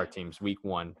talk about our teams. Week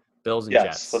 1, Bills and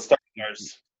Jets. Let's start with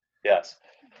ours. Yes.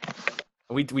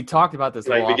 We talked about this.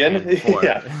 Can I begin?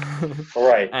 Yeah. All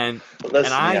right. And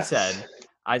I said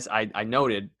I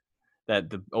noted that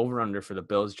the over-under for the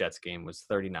Bills-Jets game was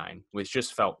 39, which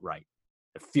just felt right.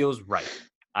 It feels right.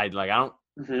 I don't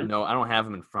know. I don't have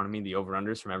them in front of me, the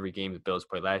over-unders from every game the Bills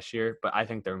played last year, but I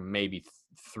think there may be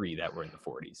 3 that were in the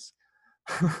 40s.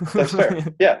 That's fair.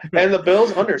 Yeah, and the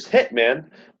Bills unders hit, man.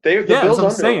 The Bills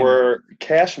under were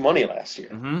cash money last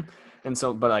year. And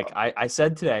so, but like I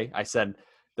said today, I said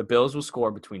the Bills will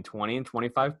score between 20 and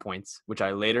 25 points, which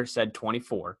I later said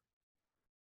 24.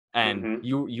 And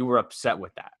you were upset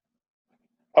with that.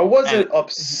 I wasn't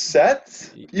upset.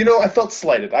 I felt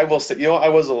slighted. I will say, I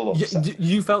was a little upset.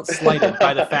 You felt slighted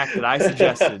by the fact that I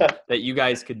suggested that you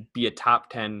guys could be a top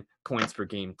 10 points per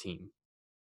game team.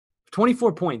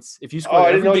 24 points. If you score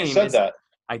I didn't know you said that.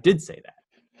 I did say that.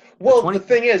 Well, the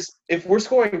thing is, if we're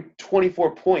scoring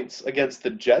 24 points against the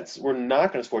Jets, we're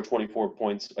not going to score 24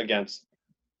 points against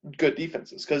good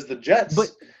defenses because the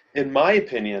Jets, in my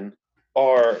opinion,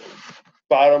 are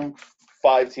bottom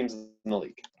 5 teams in the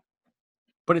league.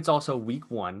 But it's also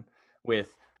week 1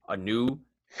 with a new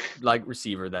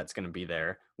receiver that's going to be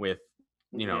there with,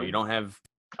 you don't have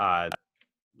your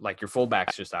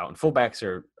fullbacks just out. And fullbacks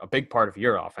are a big part of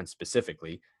your offense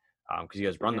specifically because you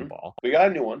guys run the ball. We got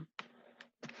a new one.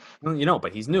 Well,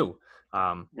 but he's new.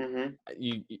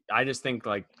 I just think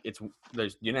you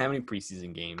don't have any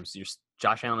preseason games.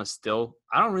 Josh Allen is still.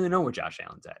 I don't really know where Josh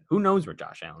Allen's at. Who knows where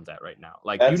Josh Allen's at right now?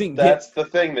 That's the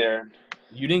thing there.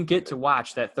 You didn't get to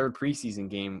watch that 3rd preseason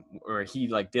game where he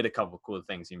did a couple of cool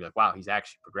things. And you'd be like, wow, he's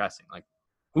actually progressing. Like,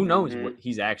 who knows what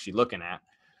he's actually looking at?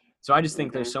 So I just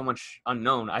think there's so much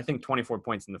unknown. I think 24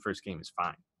 points in the first game is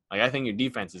fine. I think your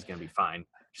defense is going to be fine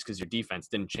just because your defense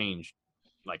didn't change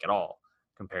at all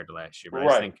compared to last year. But I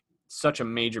just think such a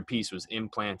major piece was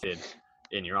implanted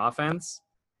in your offense,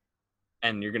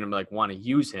 and you're going to want to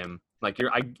use him. I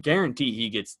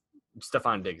guarantee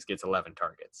Stephon Diggs gets 11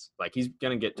 targets. He's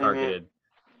going to get targeted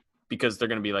because they're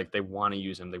going to be they want to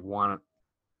use him. They want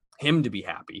him to be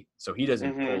happy so he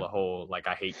doesn't pull a whole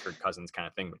I hate Kirk Cousins kind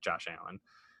of thing with Josh Allen.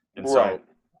 And so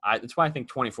that's why I think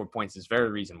 24 points is very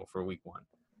reasonable for week 1.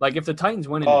 If the Titans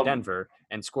went into Denver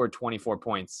and scored 24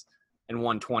 points and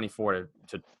won 24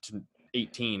 to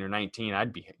 18 or 19,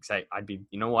 I'd be excited. I'd be,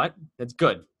 you know what? That's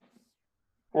good.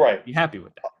 Right. Be happy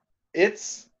with that.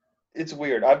 It's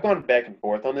weird. I've gone back and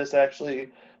forth on this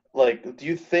actually. like, do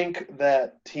you think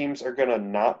that teams are gonna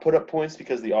not put up points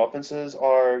because the offenses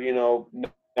are,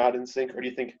 not in sync, or do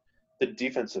you think the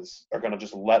defenses are gonna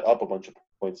just let up a bunch of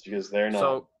points because they're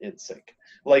not in sync?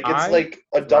 Like, it's like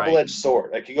a double-edged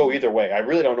sword. It could go either way. I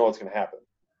really don't know what's gonna happen.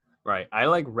 Right. I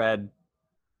read.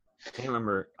 I can't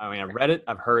remember. I mean, I've read it.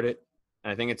 I've heard it.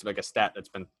 And I think it's like a stat that's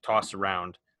been tossed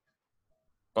around.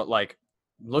 But like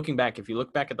looking back, if you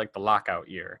look back at like the lockout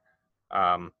year,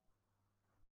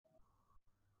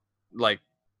 like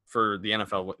for the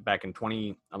NFL back in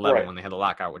 2011 when they had the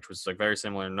lockout, which was like very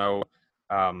similar, no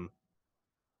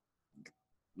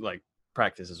like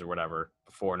practices or whatever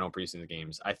before, no preseason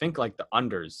games. I think like the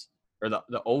unders or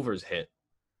the overs hit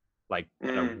like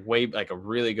at a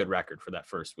really good record for that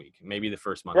first week, maybe the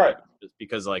first month, just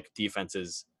because like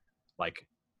defenses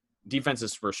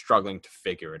were struggling to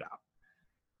figure it out,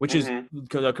 which is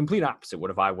the complete opposite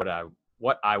what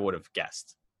I would have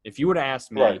guessed. If you would have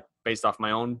asked me based off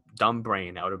my own dumb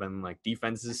brain, I would have been like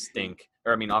offenses stink.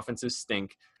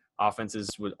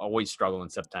 Offenses would always struggle in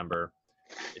September.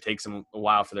 It takes them a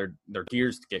while for their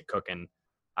gears to get cooking.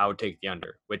 I would take the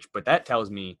under, but that tells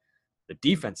me the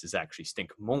defenses actually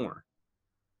stink more.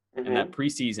 And that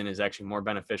preseason is actually more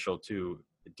beneficial to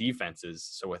the defenses.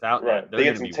 So without that, they're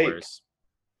going to be worse.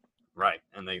 Right.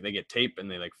 And they get tape and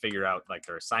they like figure out like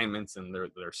their assignments and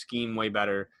their scheme way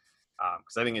better.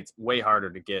 Because I think it's way harder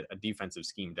to get a defensive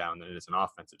scheme down than it is an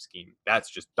offensive scheme.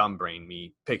 That's just dumb brain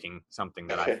me picking something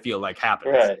that I feel like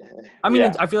happens. Right. I mean,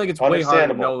 I feel like it's way harder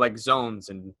to know like zones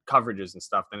and coverages and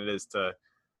stuff than it is to,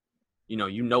 you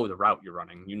know the route you're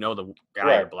running, the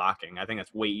guy you're blocking. I think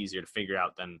that's way easier to figure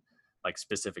out than like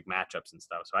specific matchups and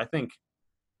stuff. So I think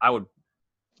I would,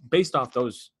 based off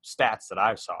those stats that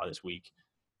I saw this week,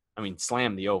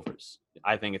 slam the overs.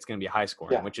 I think it's going to be high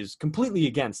scoring, which is completely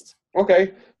against.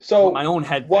 Okay, so my own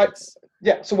head.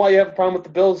 So why you have a problem with the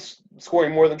Bills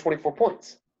scoring more than 24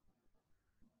 points?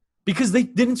 Because they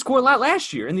didn't score a lot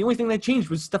last year, and the only thing that changed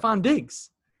was Stephon Diggs.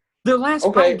 Their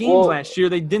last 5 games last year,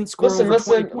 they didn't score over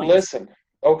 20 points.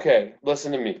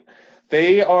 Listen to me.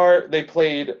 They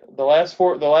played the last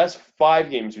 5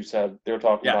 games you said they were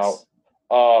talking about.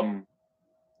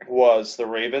 Was the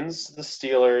Ravens, the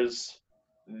Steelers,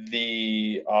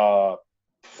 the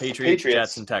Patriots,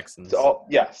 Jets, and Texans.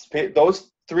 Yes,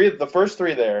 those 3, the first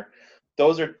 3 there,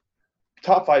 those are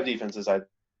top 5 defenses, I'd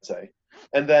say.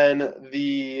 And then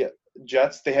the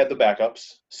Jets, they had the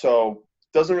backups, so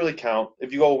doesn't really count.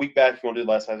 If you go a week back, you want to do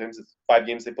the last 5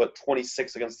 games, they put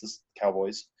 26 against the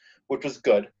Cowboys, which was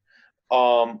good.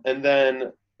 And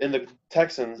then in the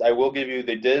Texans, I will give you,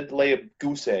 they did lay a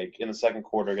goose egg in the second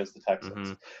quarter against the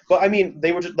Texans. But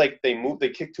they were just like, they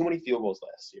kicked too many field goals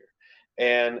last year.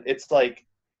 And it's like,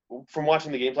 from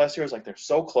watching the games last year, it's like they're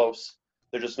so close.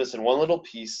 They're just missing one little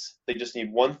piece. They just need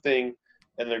one thing,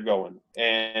 and they're going.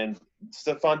 And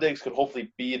Stephon Diggs could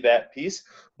hopefully be that piece.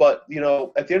 But,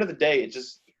 at the end of the day, it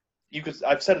just –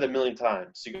 I've said it a million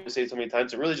times. You can say it so many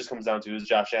times. It really just comes down to is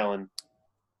Josh Allen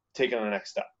taking the next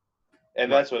step. And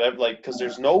that's what because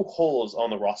there's no holes on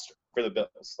the roster for the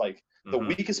Bills. Like, the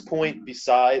weakest point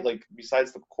besides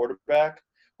the quarterback,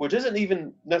 which isn't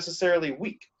even necessarily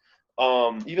weak.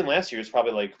 Even last year is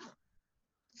probably like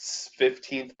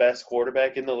 15th best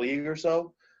quarterback in the league or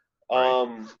so.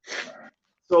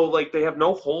 So like they have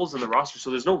no holes in the roster, so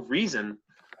there's no reason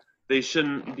they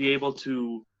shouldn't be able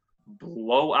to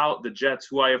blow out the Jets,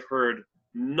 who I have heard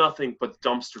nothing but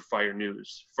dumpster fire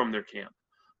news from their camp.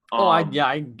 I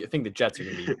think the Jets are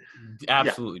going to be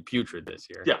absolutely putrid this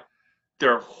year. Yeah,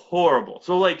 they're horrible.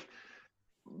 So like,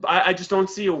 I just don't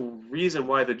see a reason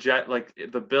why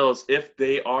the Bills, if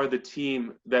they are the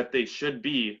team that they should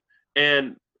be,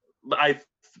 and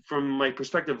from my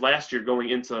perspective last year going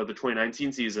into the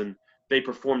 2019 season, they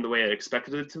performed the way I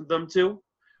expected them to,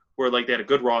 where like they had a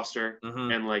good roster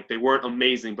and like they weren't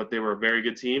amazing, but they were a very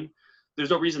good team. There's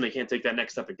no reason they can't take that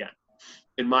next step again,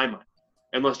 in my mind,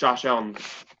 unless Josh Allen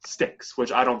sticks,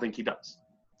 which I don't think he does.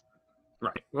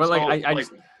 Right. Well,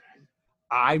 so,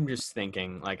 I'm just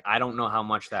thinking, like, I don't know how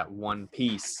much that one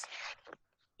piece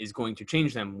is going to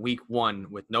change them week 1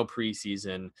 with no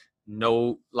preseason,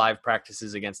 no live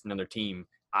practices against another team.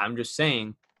 I'm just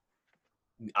saying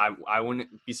I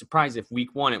wouldn't be surprised if week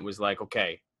 1 it was like,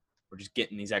 okay, we're just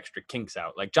getting these extra kinks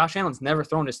out. Like, Josh Allen's never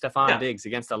thrown to Stephon Diggs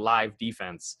against a live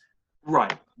defense.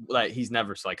 Right. Like, he's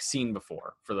never, like, seen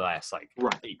before for the last,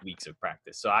 8 weeks of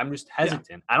practice. So I'm just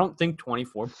hesitant. I don't think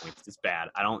 24 points is bad.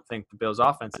 I don't think the Bills'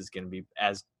 offense is going to be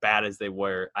as bad as they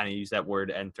were. I use that word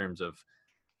in terms of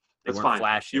they weren't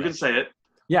flashy. You can say it.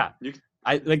 Yeah.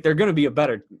 they're going to be a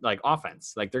better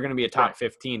offense. Like they're going to be a top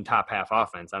 15, top half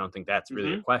offense. I don't think that's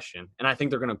really a question. And I think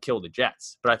they're going to kill the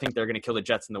Jets, but I think they're going to kill the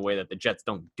Jets in the way that the Jets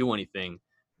don't do anything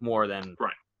more than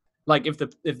like if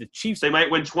the Chiefs, they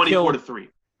might win 24-3.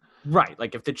 Right.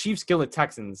 Like if the Chiefs kill the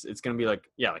Texans, it's going to be like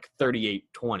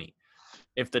 38-20.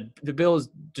 If the Bills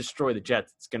destroy the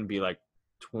Jets, it's going to be like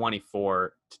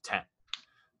 24-10.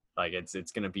 Like it's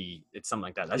going to be something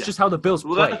like that. That's just how the Bills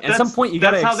play. At some point, you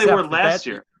got to accept that's how they were last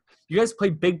year. You guys play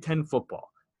Big Ten football.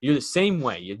 You're the same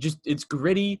way. It's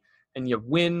gritty, and you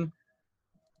win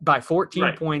by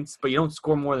 14 points, but you don't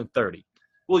score more than 30.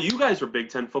 Well, you guys were Big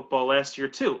Ten football last year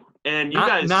too, and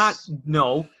yes.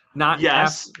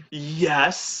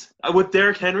 With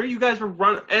Derrick Henry, you guys were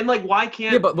running, and why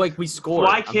can't? Yeah, but we scored.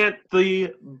 Why can't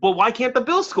the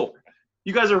Bills score?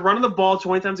 You guys are running the ball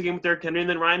 20 times a game with Derrick Henry, and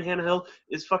then Ryan Tannehill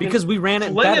is fucking because we ran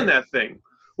it better. That thing.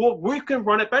 Well, we can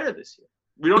run it better this year.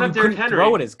 We don't have Derrick Henry.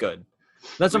 Throw it as good.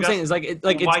 That's what I'm saying.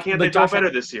 It's why can't they throw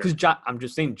better this year? Because I'm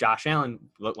just saying, Josh Allen.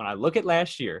 When I look at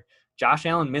last year, Josh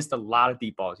Allen missed a lot of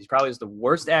deep balls. He's probably the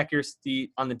worst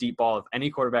accuracy on the deep ball of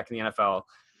any quarterback in the NFL.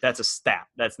 That's a stat.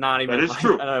 That's not even. That is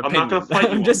true. I'm not going to fight you.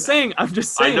 I'm just saying.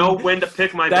 I know when to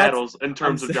pick my battles in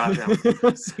terms of Josh Allen.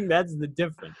 That's the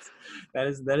difference. That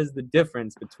is the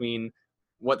difference between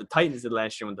what the Titans did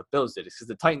last year and what the Bills did. It's because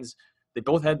the Titans, they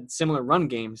both had similar run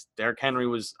games. Derrick Henry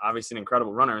was obviously an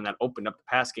incredible runner, and that opened up the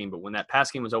pass game. But when that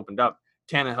pass game was opened up,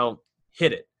 Tannehill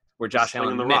hit it where Josh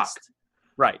Allen missed. Rock.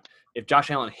 Right. If Josh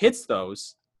Allen hits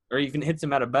those, or even hits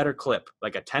them at a better clip,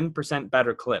 like a 10%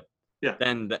 better clip,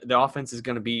 then the offense is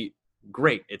going to be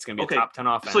great. It's going to be a top 10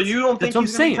 offense. So you don't think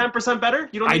he's going to be 10% better?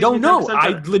 I don't know.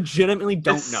 I legitimately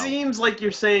don't know. It seems like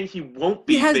you're saying he won't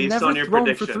be based on your prediction. He has never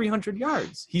thrown for 300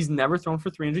 yards. He's never thrown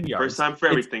for 300 yards. First time for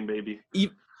everything, baby.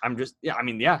 I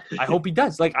hope he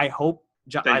does. I hope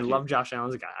I love Josh Allen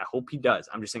as a guy. I hope he does.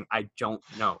 I'm just saying I don't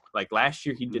know. Last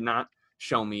year he did not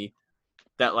show me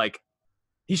that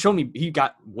he showed me he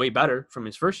got way better from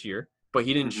his first year, but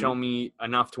he didn't show me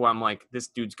enough to where I'm like, this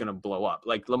dude's going to blow up.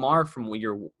 Lamar from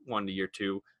year 1 to year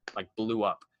 2, blew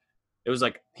up. It was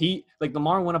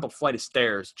Lamar went up a flight of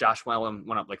stairs. Josh Allen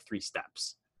went up 3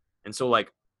 steps. And so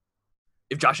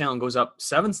if Josh Allen goes up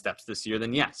 7 steps this year,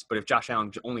 then yes. But if Josh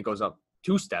Allen only goes up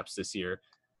 2 steps this year,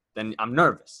 then I'm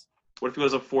nervous. What if he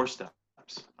goes up 4 steps?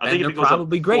 I think if he goes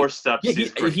probably up 4 steps,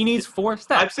 he needs 4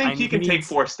 steps. I think he can take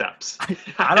 4 steps.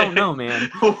 I don't know,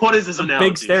 man. What is this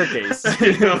analogy? Big staircase.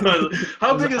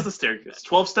 How big is the staircase?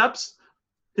 12 steps?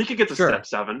 He could get to step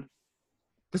 7.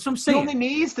 That's what I'm saying. He only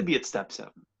needs to be at step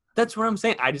 7. That's what I'm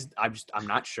saying. I'm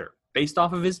not sure. Based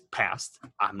off of his past,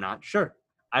 I'm not sure.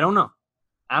 I don't know.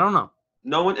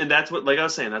 No one, and that's what, I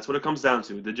was saying, that's what it comes down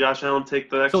to. Did Josh Allen take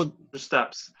the extra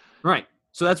steps? Right.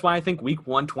 So that's why I think week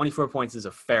 1, 24 points is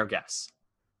a fair guess.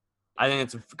 I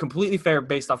think it's completely fair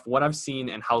based off what I've seen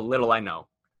and how little I know.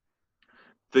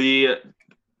 I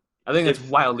think that's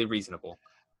wildly reasonable.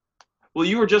 Well,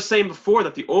 you were just saying before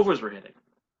that the overs were hitting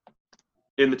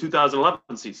in the 2011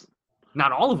 season.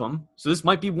 Not all of them. So this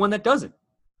might be one that doesn't.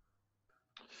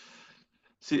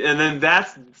 See, and then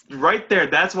that's right there.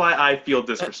 That's why I feel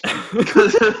disrespect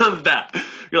because of that.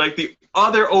 You're the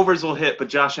other overs will hit, but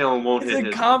Josh Allen won't hit.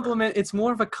 It's a compliment. It's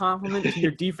more of a compliment to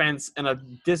your defense and a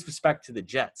disrespect to the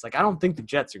Jets. I don't think the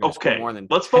Jets are going to score more than.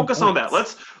 Let's focus on that.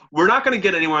 We're not going to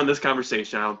get anywhere in this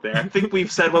conversation out there. I think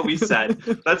we've said what we said.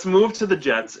 Let's move to the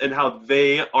Jets and how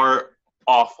they are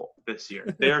awful this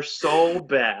year. They are so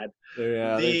bad.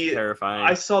 Yeah, they're terrifying.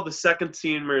 I saw the second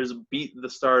teamers beat the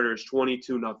starters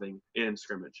 22-0 in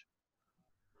scrimmage.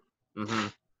 Mm-hmm.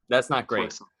 That's not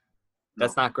great.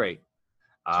 That's not great.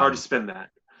 It's hard to spin that.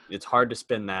 It's hard to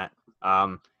spin that.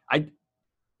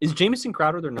 Is Jamison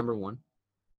Crowder their number 1?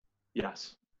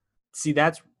 Yes. See,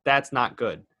 that's not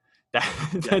good.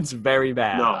 That's very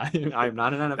bad. No. I'm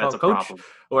not an NFL coach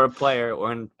or a player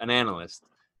or an analyst,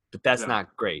 but that's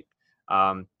not great.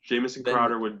 Jamison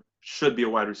Crowder should be a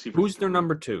wide receiver. Who's their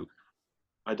number 2?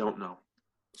 I don't know.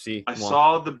 See, I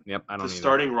saw the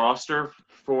starting roster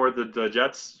for the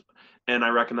Jets, and I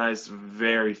recognized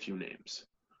very few names.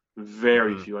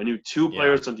 Very few. I knew 2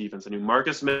 players on defense. I knew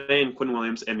Marcus May and Quinn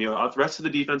Williams, and the rest of the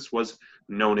defense was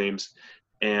no names.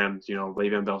 And,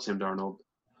 Le'Veon Bell, Sam Darnold.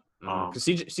 Because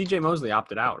C.J. Mosley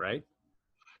opted out, right?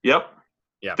 Yep.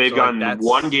 Yeah. They've gotten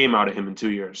 1 game out of him in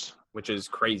 2 years. Which is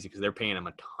crazy because they're paying him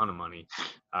a ton of money.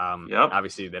 Yep.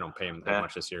 Obviously, they don't pay him that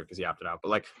much this year because he opted out.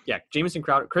 But, Jamison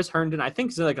Crowder, Chris Herndon, I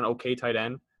think is an okay tight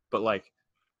end. But,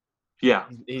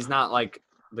 he's not,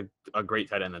 a great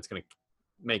tight end that's going to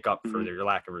make up for their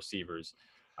lack of receivers.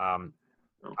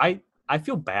 I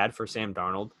feel bad for Sam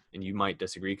Darnold, and you might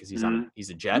disagree because he's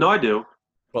a Jet. No, I do.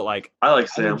 But I like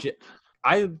Sam.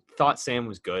 I thought Sam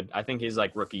was good. I think his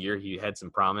like rookie year, he had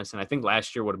some promise, and I think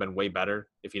last year would have been way better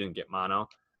if he didn't get mono.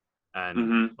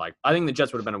 And like, I think the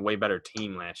Jets would have been a way better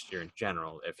team last year in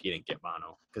general if he didn't get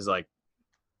mono. Because like,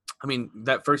 I mean,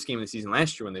 that first game of the season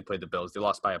last year when they played the Bills, they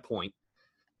lost by a point.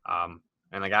 And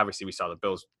like obviously we saw the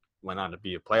Bills went on to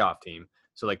be a playoff team.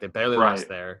 So like they barely lost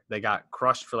there. They got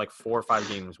crushed for like 4 or 5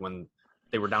 games when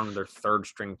they were down to their third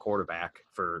string quarterback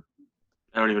for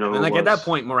I don't even know. And like at that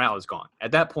point, morale is gone.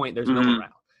 At that point, there's no morale.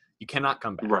 You cannot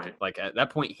come back. Right. Like at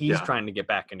that point, he's trying to get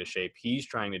back into shape. He's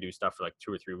trying to do stuff for like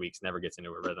 2 or 3 weeks, never gets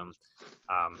into a rhythm.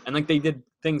 And like they did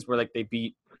things where like they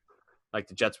beat, like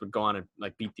the Jets would go on and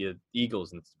like beat the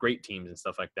Eagles and great teams and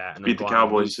stuff like that, and then beat the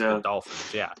Cowboys, the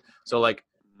Dolphins, So like,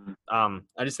 I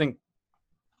just think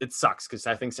it sucks because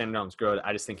I think Sam Darnold's good.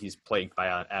 I just think he's plagued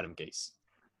by Adam Gase.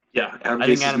 Yeah, I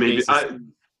think Adam Gase is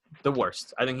the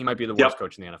worst. I think he might be the worst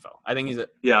coach in the NFL. I think he's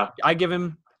I give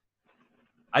him,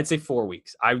 I'd say 4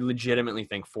 weeks. I legitimately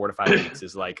think 4 to 5 weeks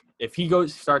is like, if he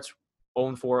starts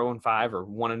 0-4, 0-5, or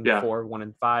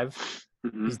 1-4, 1-5,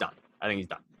 he's done. I think he's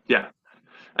done. Yeah.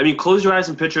 I mean, close your eyes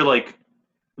and picture like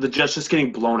the Jets just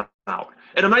getting blown out.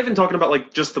 And I'm not even talking about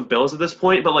like just the Bills at this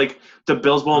point, but like the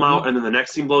Bills blow them out and then the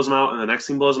next team blows them out and the next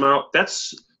team blows them out.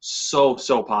 That's so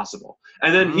possible.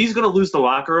 And then he's going to lose the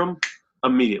locker room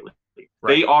immediately.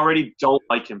 Right. They already don't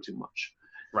like him too much.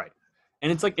 Right.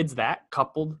 And it's like, it's that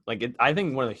coupled. Like, I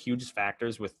think one of the hugest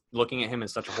factors with looking at him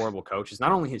as such a horrible coach is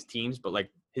not only his teams, but like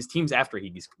his teams after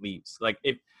he leaves. Like,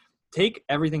 if take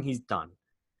everything he's done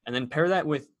and then pair that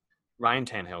with Ryan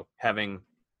Tannehill having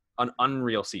an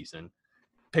unreal season.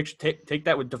 Take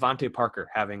that with Devontae Parker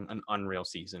having an unreal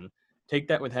season. Take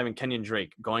that with having Kenyon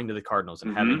Drake going to the Cardinals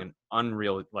and having an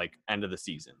unreal like end of the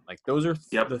season. Like those are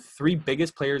the 3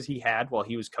 biggest players he had while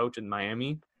he was coach in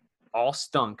Miami. All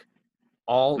stunk.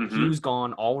 He was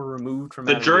gone. All were removed from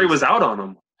the jury was out on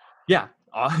him. Yeah,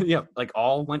 like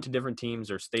all went to different teams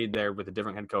or stayed there with a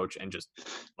different head coach and just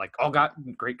like all got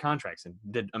great contracts and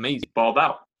did amazing. Balled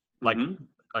out. Like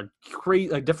a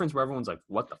crazy difference where everyone's like,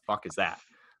 "What the fuck is that?"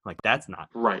 Like that's not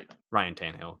Ryan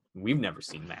Tannehill. We've never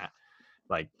seen that.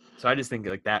 Like, so I just think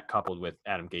like that coupled with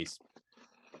Adam Gase,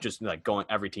 just like going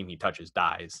every team he touches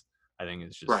dies. I think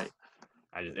it's just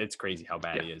it's crazy how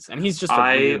bad he is, and he's just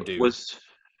a weird dude.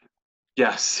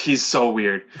 Yes, he's so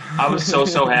weird. I was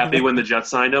so happy when the Jets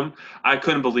signed him. I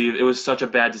couldn't believe it was such a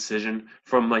bad decision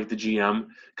from like the GM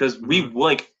because we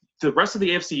like the rest of the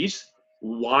AFC East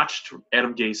watched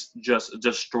Adam Gase just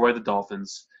destroy the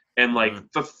Dolphins. And, like,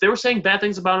 they were saying bad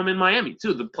things about him in Miami,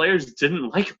 too. The players didn't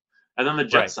like him. And then the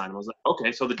Jets signed him. I was like,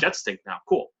 okay, so the Jets stink now.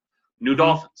 Cool. New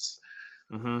Dolphins.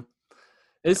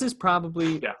 This is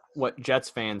probably what Jets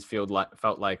fans felt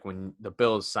like when the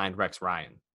Bills signed Rex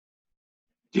Ryan.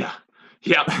 Yeah.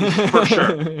 Yeah, for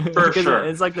sure. For sure.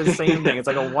 It's like the same thing. It's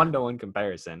like a 1-to-1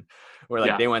 comparison where,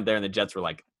 like, they went there and the Jets were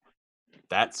like,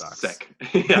 that sucks. Sick.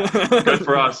 Yeah. Good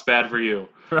for us, bad for you.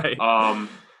 Right.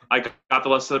 I got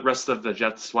the rest of the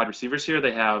Jets wide receivers here.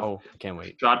 They have can't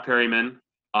wait. Rashad Perryman,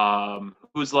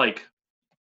 who's like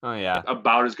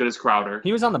about as good as Crowder.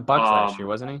 He was on the Bucs last year,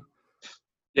 wasn't he?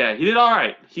 Yeah, he did all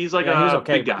right. He's like he was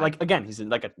okay. Big guy. Like again, he's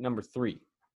like a number 3.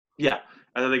 Yeah,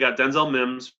 and then they got Denzel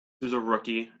Mims, who's a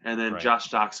rookie, and then Josh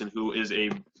Doxson, who is a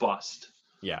bust.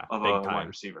 Yeah, of big a time wide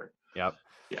receiver. Yep.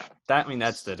 Yeah.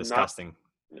 That's the disgusting.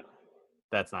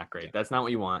 That's not great. That's not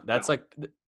what you want. That's like.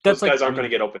 Those guys aren't going to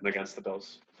get open against the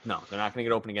Bills. No, they're not going to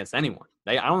get open against anyone.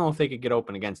 I don't know if they could get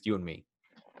open against you and me.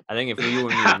 I think if you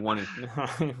and me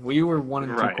if we were 1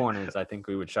 and 2 corners, I think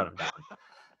we would shut them down.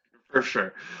 For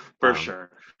sure. For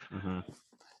sure.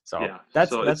 So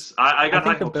that's I got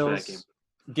high the hopes Bills. for that game.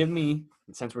 Give me,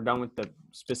 since we're done with the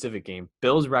specific game,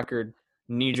 Bills record,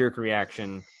 knee-jerk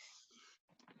reaction.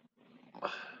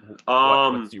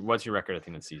 What's your record at the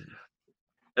end of the season?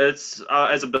 It's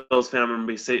as a Bills fan, I'm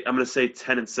going to say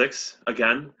 10-6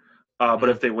 again. But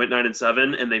if they went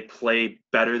 9-7 and they play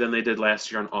better than they did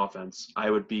last year on offense,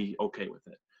 I would be okay with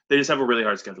it. They just have a really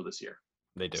hard schedule this year.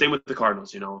 They do. Same with the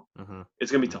Cardinals. It's going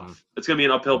to be tough. It's going to be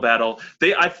an uphill battle.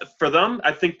 For them,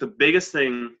 I think the biggest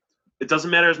thing, it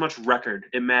doesn't matter as much record.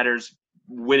 It matters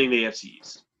winning the AFC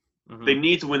East. They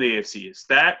need to win the AFC East.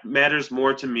 That matters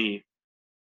more to me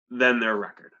than their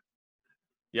record.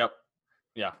 Yep.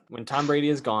 Yeah, when Tom Brady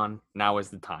is gone, now is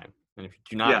the time. And if you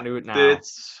do not do it now,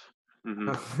 it's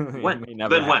when? It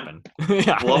never happen. When?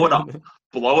 Blow it up.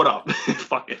 Blow it up.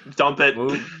 Fuck it. Dump it.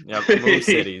 Move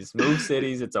cities. Move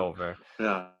cities. It's over.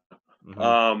 Yeah.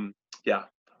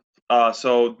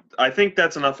 So I think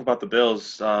that's enough about the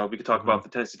Bills. We could talk about the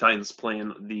Tennessee Titans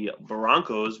playing the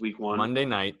Broncos week 1. Monday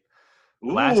night.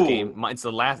 Last game. It's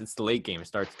the late game. It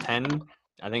starts 10.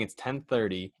 I think it's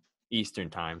 10:30. Eastern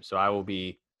time. So I will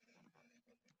be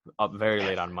up very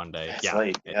late on Monday. That's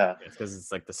late, yeah. It's because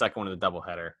it's like the second one of the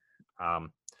doubleheader.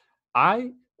 I'm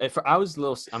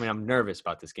nervous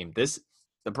about this game.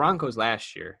 The Broncos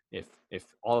last year, if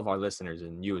all of our listeners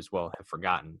and you as well have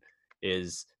forgotten,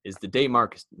 is the day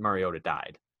Marcus Mariota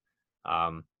died.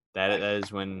 That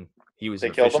is when he was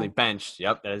officially benched.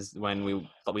 Yep, that is when we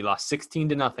lost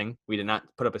 16-0. We did not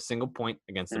put up a single point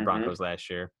against the Broncos last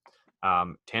year.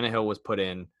 Tannehill was put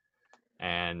in,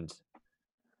 and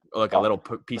a little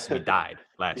piece of me died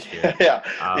last year.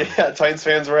 Titans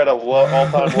fans were at a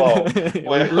all-time low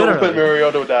when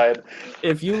Mariota died.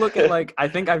 If you look at I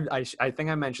think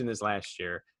I mentioned this last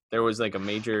year. There was like a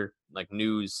major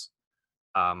news,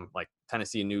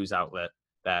 Tennessee news outlet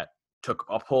that took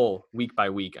a poll week by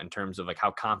week in terms of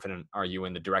how confident are you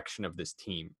in the direction of this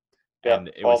team. And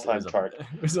it was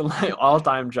an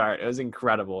all-time chart. It was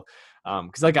incredible.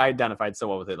 Because I identified so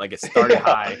well with it. It started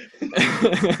high.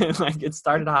 It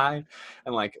started high,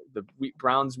 and the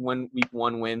Browns week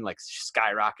 1 win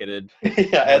skyrocketed.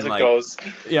 As it goes.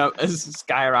 Yeah, as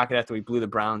skyrocketed after we blew the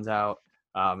Browns out.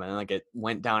 And it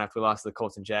went down after we lost to the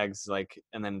Colts and Jags,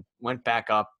 and then went back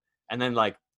up, and then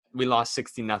we lost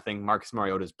 16-0. Marcus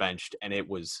Mariota's benched, and it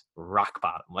was rock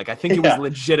bottom. I think it was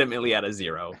legitimately at a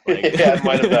 0. It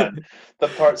might have been.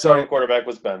 The starting quarterback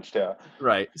was benched. Yeah.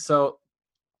 Right. So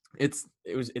it's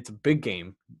a big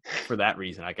game for that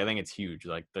reason. I think it's huge.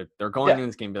 They're going into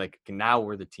this game, be now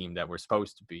we're the team that we're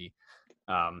supposed to be.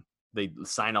 They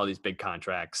signed all these big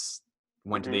contracts,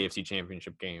 went to the AFC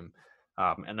Championship game.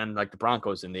 And then the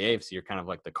Broncos in the AFC are kind of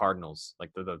like the Cardinals,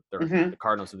 they're the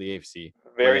Cardinals of the AFC.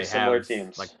 Very similar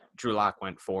teams. Drew Lock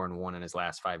went 4-1 in his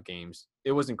last 5 games.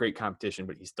 It wasn't great competition,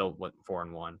 but he still went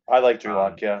 4-1. I like Drew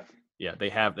Lock, yeah. Yeah, they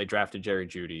drafted Jerry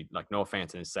Jeudy. Noah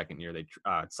Fant in his second year. They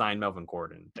signed Melvin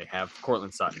Gordon. They have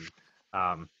Cortland Sutton.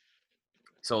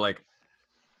 So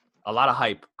a lot of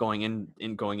hype going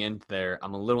into there.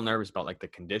 I'm a little nervous about the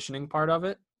conditioning part of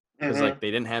it because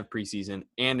they didn't have preseason,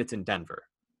 and it's in Denver,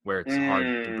 where it's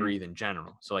hard to breathe in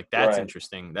general. So that's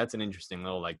interesting. That's an interesting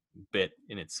little bit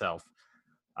in itself.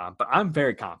 But I'm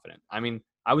very confident. I mean,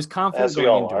 I was confident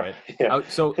going into it. Yeah.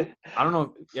 So I don't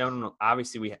know.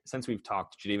 Obviously, since we've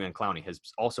talked, Jadeveon Clowney has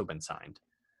also been signed.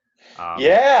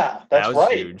 That's that was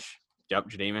right. Huge. Yep,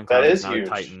 Jadeveon Clowney is now a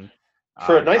Titan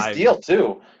for a nice deal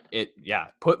too. It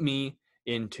put me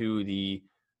into the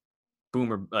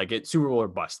boomer Super Bowl or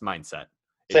bust mindset.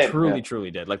 It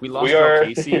truly did. We lost Terrell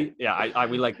Casey.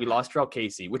 We lost Terrell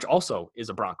Casey, which also is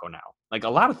a Bronco now. A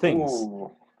lot of things.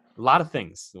 Ooh. A lot of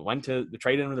things. Went to the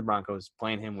trade into the Broncos,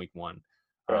 playing him week 1.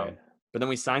 Right. But then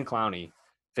we signed Clowney.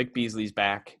 Vic Beasley's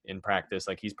back in practice.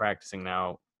 He's practicing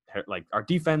now. Our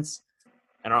defense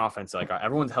and our offense,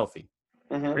 everyone's healthy.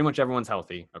 Pretty much everyone's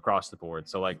healthy across the board.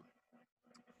 So I'm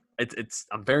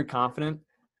very confident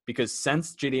because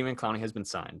since Jadeveon Clowney has been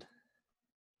signed,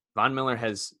 Von Miller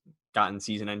has gotten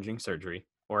season-ending surgery,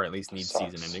 or at least needs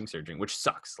season-ending surgery, which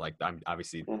sucks. I'm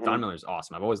obviously Von Miller's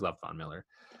awesome. I've always loved Von Miller.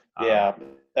 Yeah,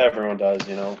 everyone does,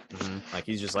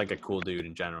 he's just a cool dude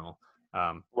in general.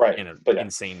 Right. And an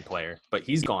insane player. But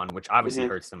he's gone, which obviously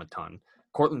hurts them a ton.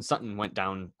 Cortland Sutton went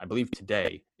down, I believe,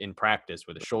 today in practice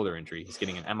with a shoulder injury. He's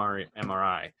getting an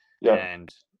MRI. Yeah. And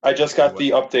I just got the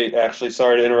update, actually.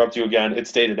 Sorry to interrupt you again.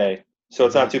 It's day-to-day. So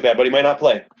it's not too bad, but he might not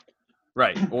play.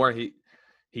 Right. Or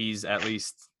he's at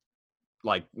least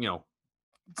 75%,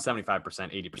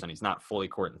 80%. He's not fully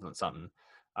Cortland Sutton.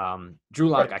 Drew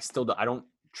Lock, I don't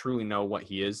truly know what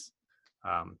he is.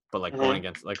 But going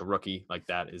against a rookie like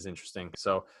that is interesting.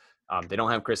 So they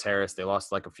don't have Chris Harris. They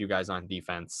lost a few guys on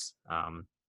defense.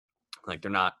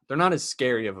 They're not as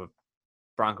scary of a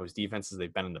Broncos defense as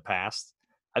they've been in the past.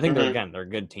 I think they're a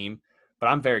good team, but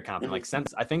I'm very confident.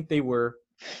 Since I think the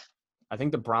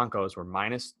Broncos were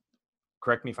minus,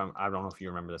 correct me if I don't know if you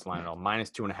remember this line at all,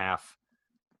 minus 2.5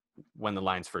 when the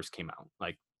lines first came out.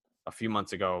 A few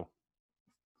months ago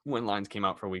when lines came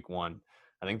out for week 1,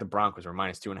 I think the Broncos were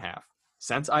minus 2.5.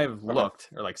 Since I've looked,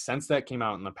 or since that came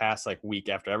out in the past week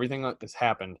after everything that has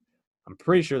happened, I'm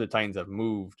pretty sure the Titans have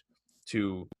moved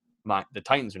to the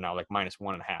Titans are now minus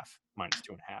 1.5, minus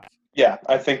 2.5. Yeah,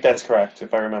 I think that's correct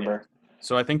if I remember. Yeah.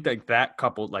 So I think that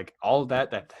coupled, all of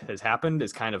that has happened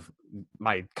is kind of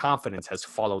my confidence has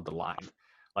followed the line,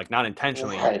 not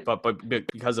intentionally, but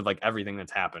because of everything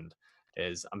that's happened,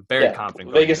 is I'm very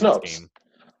confident. Vegas knows. This game.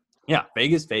 Yeah,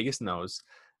 Vegas knows.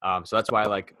 So that's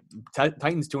why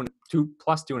Titans 2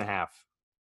 plus 2.5.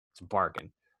 It's a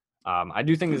bargain. I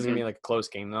do think this is gonna be a close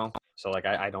game though. So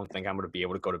I don't think I'm gonna be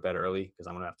able to go to bed early because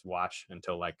I'm gonna have to watch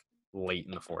until late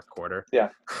in the fourth quarter. Yeah,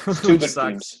 two good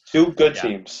teams. Two good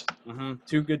teams.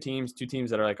 Two good teams. Two teams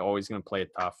that are always gonna play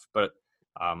it tough. But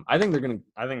I think they're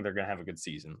gonna have a good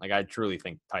season. Like I truly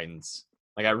think Titans.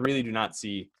 Like I really do not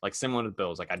see like similar to the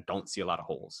Bills. Like I don't see a lot of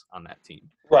holes on that team.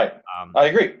 Right. I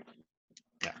agree.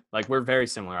 Yeah, like we're very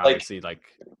similar. Obviously, like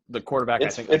the quarterback. I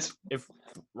think if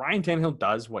Ryan Tannehill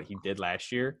does what he did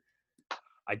last year,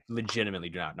 I legitimately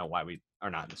do not know why we are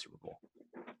not in the Super Bowl.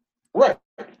 Right.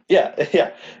 Yeah.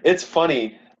 It's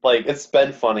funny. Like it's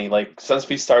been funny. Like since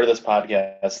we started this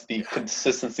podcast, the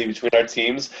consistency between our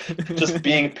teams just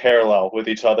being parallel with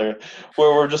each other,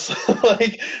 where we're just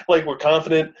like we're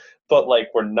confident, but like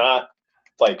we're not.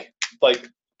 Like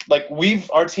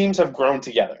our teams have grown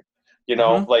together. You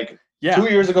know, like. Yeah.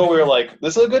 2 years ago, we were like,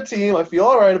 "This is a good team. I feel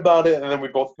all right about it," and then we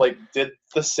both like did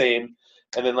the same.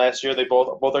 And then last year, they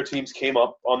both our teams came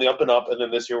up on the up and up, and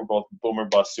then this year we're both boom or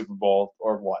bust Super Bowl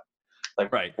or what?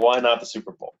 Like, right? Why not the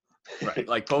Super Bowl? Right.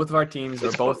 Like both of our teams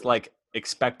are both like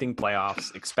expecting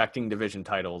playoffs, expecting division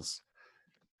titles,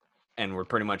 and we're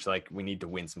pretty much like we need to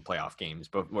win some playoff games.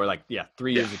 But we're like,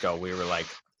 3 years ago, we were like,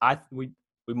 we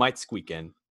might squeak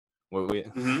in. We'll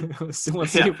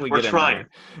see if we get trying. In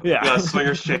there. Yeah,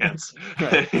 swinger's chance.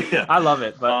 Right. Yeah. I love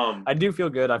it, but I do feel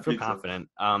good. I feel confident.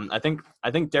 I think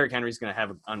Derrick Henry's going to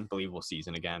have an unbelievable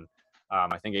season again.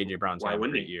 I think AJ Brown's going to have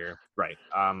a great year. Right.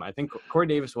 I think Corey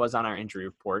Davis was on our injury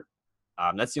report.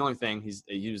 That's the only thing.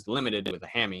 He was limited with a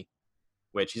hammy,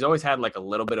 which he's always had like a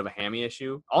little bit of a hammy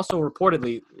issue. Also,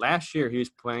 reportedly last year he was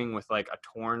playing with like a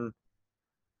torn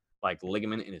like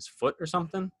ligament in his foot or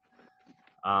something.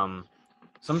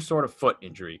 Some sort of foot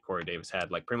injury Corey Davis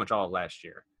had, like pretty much all of last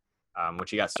year,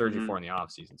 which he got surgery for in the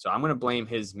offseason. So I'm going to blame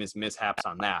his mishaps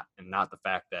on that and not the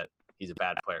fact that he's a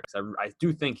bad player. Because I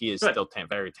do think he is still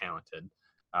very talented.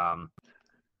 And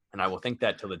I will think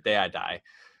that till the day I die,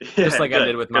 just like I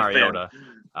did with Mariota.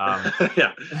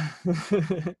 Yeah.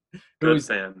 Good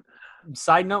fan.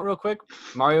 Side note real quick,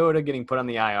 Mariota getting put on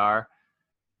the IR.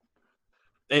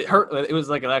 It hurt. It was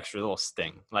like an extra little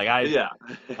sting. Like I'm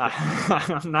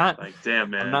not like, damn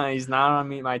man. He's not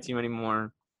on my team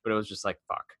anymore. But it was just like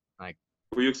fuck. Like,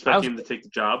 were you expecting him to take the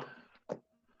job?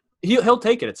 He'll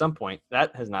take it at some point.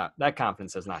 That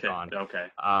confidence has not gone. Okay.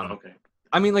 Okay.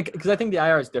 I mean, like, because I think the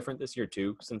IR is different this year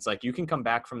too, since like you can come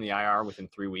back from the IR within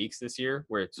 3 weeks this year,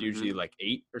 where it's usually like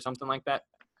 8 or something like that.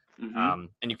 And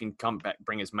you can come back,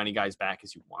 bring as many guys back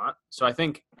as you want. So I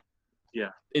think.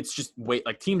 Yeah, it's just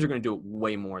teams are going to do it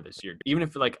way more this year. Even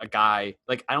if like a guy,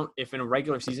 like if in a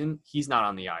regular season, he's not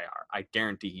on the IR, I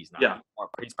guarantee he's not. Yeah. Or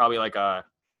he's probably like a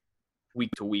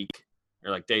week to week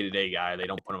or like day to day guy. They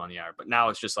don't put him on the IR. But now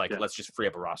it's just like, let's just free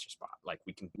up a roster spot. Like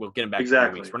we'll get him back in 3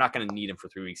 weeks. We're not going to need him for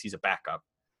 3 weeks. He's a backup.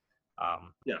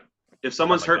 If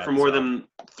someone's hurt for more than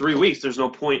 3 weeks, there's no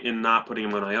point in not putting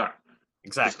him on IR.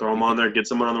 Exactly. Just throw him on there, get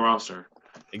someone on the roster.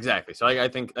 Exactly. So I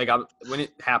think when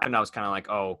it happened, I was kind of like,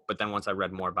 oh, but then once I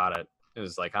read more about it, it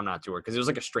was like, I'm not too worried because it was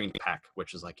like a strained pec,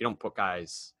 which is like, you don't put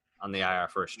guys on the IR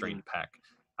for a strained pec.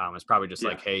 It's probably just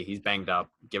like, hey, he's banged up,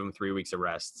 give him 3 weeks of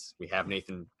rest. We have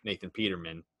Nathan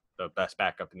Peterman, the best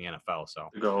backup in the NFL.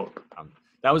 So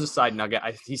that was a side nugget.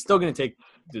 He's still going to take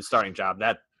the starting job.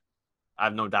 That I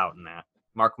have no doubt in that.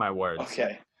 Mark my words.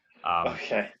 Okay.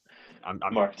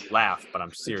 I'm laugh, but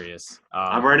I'm serious.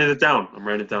 I'm writing it down. I'm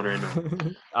writing it down right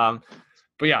now.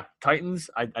 But yeah, Titans.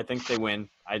 I think they win.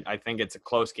 I think it's a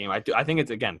close game. I think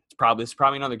it's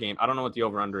probably another game. I don't know what the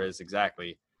over under is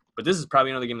exactly, but this is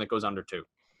probably another game that goes under 2.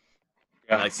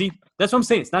 Yeah. Like, see, that's what I'm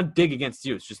saying. It's not dig against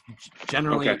you. It's just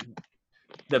generally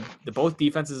the both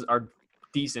defenses are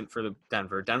decent for the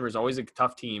Denver. Denver's always a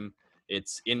tough team.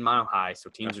 It's in Mile High, so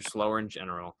teams are slower in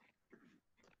general.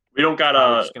 We don't got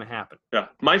what's going to happen. Yeah,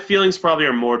 my feelings probably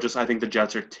are more just I think the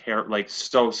Jets are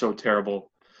so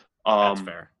terrible. That's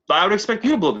fair. But I would expect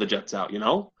you to blow the Jets out. You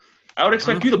know, I would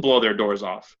expect you to blow their doors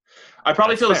off. I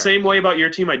probably feel the same way about your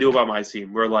team I do about my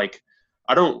team. We're like,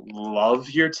 I don't love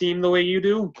your team the way you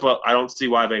do, but I don't see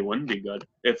why they wouldn't be good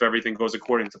if everything goes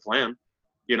according to plan.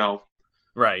 You know.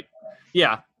 Right.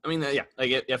 Yeah. I mean, yeah.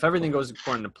 Like if everything goes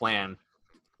according to plan,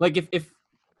 like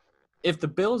if the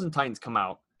Bills and Titans come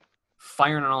out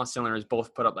firing on all cylinders,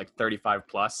 both put up like 35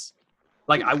 plus,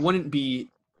 like I wouldn't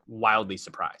be wildly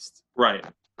surprised. Right.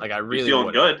 Like I really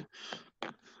feeling good.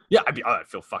 Yeah, I'd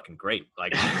feel fucking great.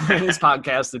 Like this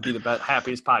podcast would be the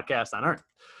happiest podcast on earth.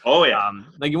 Oh yeah.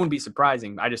 Like it wouldn't be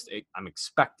surprising. I'm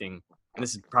expecting, and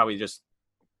this is probably just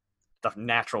the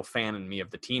natural fan in me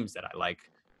of the teams that I like,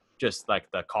 just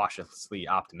like the cautiously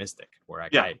optimistic, where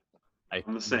I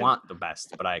want the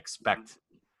best, but I expect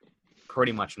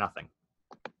pretty much nothing.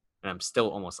 And I'm still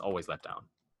almost always let down.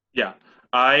 Yeah.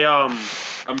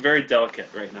 I'm very delicate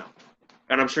right now.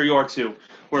 And I'm sure you are too.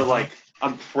 We're like,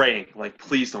 I'm praying, like,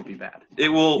 please don't be bad. It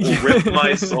will rip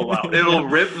my soul out. It'll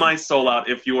rip my soul out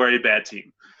if you are a bad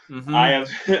team. Mm-hmm. I have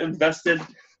invested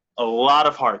a lot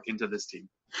of heart into this team.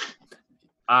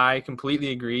 I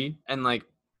completely agree. And, like,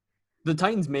 the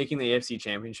Titans making the AFC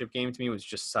Championship game to me was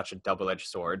just such a double-edged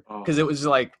sword. Because it was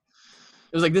like,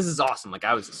 this is awesome. Like,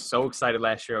 I was so excited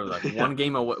last year. I was like, one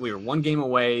game away. We were one game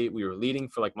away. We were leading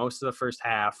for, like, most of the first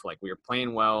half. Like, we were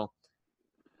playing well.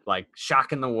 Like,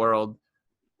 shocking the world.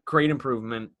 Great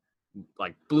improvement.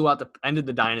 Like, ended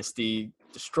the dynasty.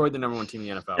 Destroyed the number one team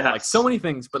in the NFL. Yes. Like, so many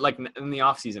things. But, like, in the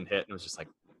offseason hit, and it was just like,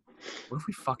 what if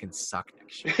we fucking suck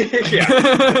next year?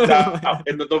 Yeah.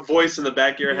 And the voice in the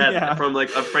back of your head from, like,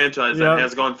 a franchise that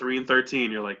has gone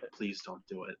 3-13, you're like, please don't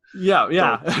do it. Yeah.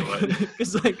 Don't do it.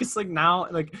 It's like now,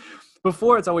 like,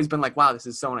 before it's always been like, wow, this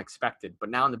is so unexpected. But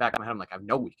now in the back of my head, I'm like, I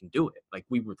know we can do it. Like,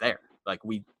 we were there. Like,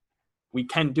 we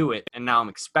can do it. And now I'm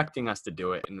expecting us to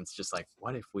do it. And it's just like,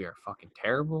 what if we are fucking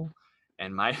terrible?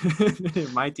 And my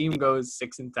team goes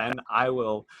 6-10, I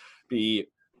will be,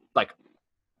 like,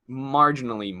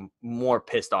 marginally more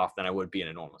pissed off than I would be in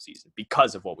a normal season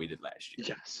because of what we did last year.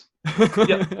 Yes.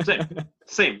 Yeah,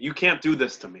 same. You can't do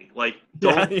this to me. Like,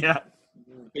 don't beat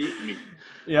me.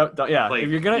 Yeah. Like, if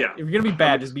you're gonna be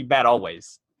bad, just be bad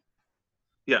always.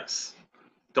 Yes.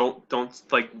 Don't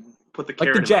like put the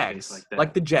carrot in my face like that.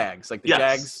 Like the Jags. Like the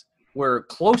Jags were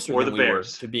closer or than the we were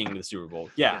Bears. to being in the Super Bowl.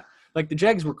 Yeah. Like the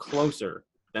Jags were closer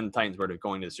than the Titans were to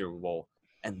going to the Super Bowl,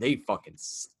 and they're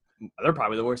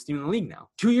probably the worst team in the league now.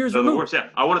 2 years They're removed. the worst, yeah.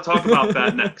 I want to talk about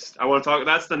that next.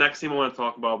 That's the next team I want to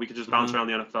talk about. We could just bounce around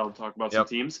the NFL and talk about some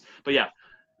teams. But yeah,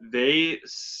 they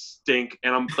stink.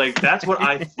 And I'm like, that's what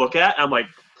I look at. I'm like,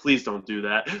 please don't do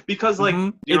that. Because, like,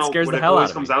 you know, what it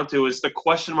always comes down to is the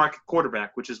question mark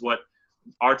quarterback, which is what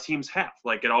our teams have.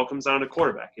 Like, it all comes down to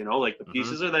quarterback, you know? Like, the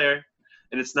pieces are there.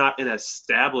 And it's not an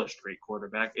established great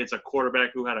quarterback. It's a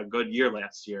quarterback who had a good year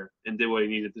last year and did what he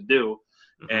needed to do.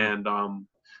 And,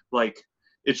 like,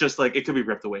 it's just like it could be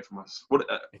ripped away from us.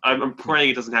 I'm praying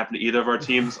it doesn't happen to either of our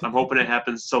teams. I'm hoping it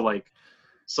happens to, like,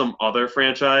 some other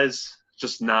franchise,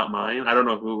 just not mine. I don't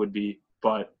know who it would be,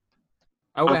 but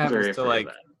I hope it happens to, like,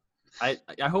 I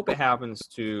hope it happens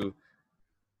to,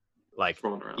 like,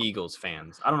 Eagles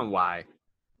fans. I don't know why.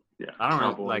 Yeah, I don't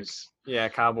Cowboys. know.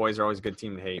 Like, Cowboys are always a good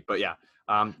team to hate, but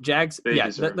Jags.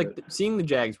 Seeing the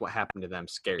Jags, what happened to them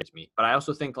scares me. But I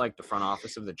also think, like, the front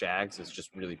office of the Jags is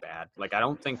just really bad. Like, I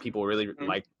don't think people really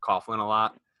like Coughlin a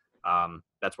lot.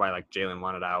 That's why, like, Jalen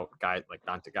wanted out. Guys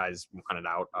wanted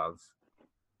out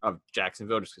of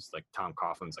Jacksonville just because, like, Tom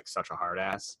Coughlin's, like, such a hard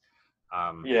ass.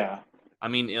 I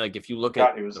mean, like, if you look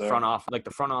at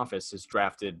the front office has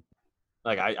drafted.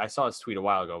 Like, I saw this tweet a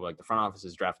while ago, but, like, the front office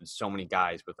has drafted so many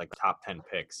guys with, like, top 10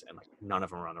 picks, and, like, none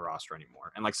of them are on the roster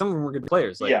anymore. And, like, some of them were good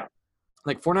players. Like,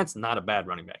 like Fournette's not a bad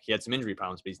running back. He had some injury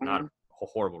problems, but he's not a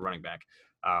horrible running back.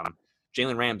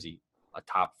 Jalen Ramsey, a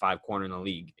top 5 corner in the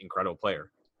league, incredible player.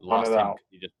 Lost him.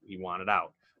 He wanted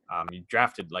out. You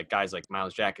drafted, like, guys like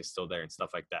Miles Jack is still there and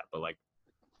stuff like that. But, like,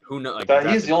 who knows? Like,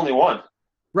 he's the only one.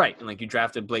 Right. And, like, you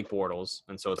drafted Blake Bortles,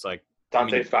 and so it's like,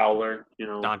 Dante Fowler, you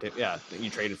know. You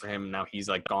traded for him, and now he's,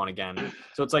 like, gone again.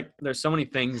 So it's like there's so many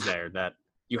things there that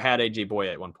you had A.J. Boyd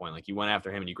at one point. Like, you went after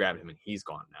him and you grabbed him, and he's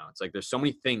gone now. It's like there's so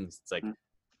many things. It's like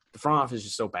the front office is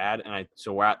just so bad, and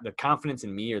the confidence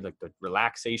in me or, like, the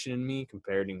relaxation in me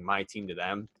comparing my team to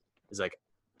them is, like,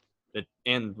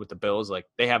 and with the Bills, like,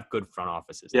 they have good front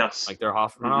offices. Yes. Like, their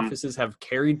front offices have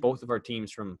carried both of our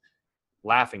teams from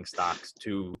laughing stocks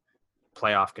to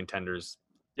playoff contenders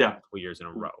multiple years in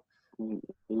a row.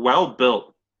 Well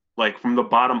built, like, from the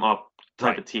bottom up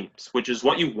type of teams, which is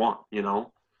what you want, you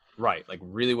know? Right, like,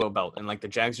 really well built. And, like, the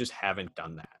Jags just haven't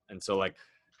done that. And so, like,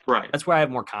 that's why I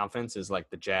have more confidence is, like,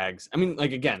 the Jags. I mean,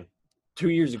 like, again, 2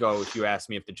 years ago, if you asked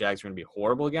me if the Jags were going to be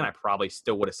horrible again, I probably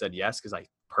still would have said yes because I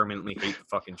permanently hate the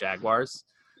fucking Jaguars.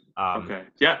 Okay,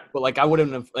 yeah. But, like, I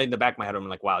wouldn't have, in the back of my head, I'm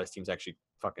like, wow, this team's actually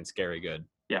fucking scary good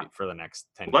for the next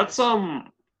 10 years.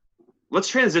 Let's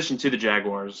transition to the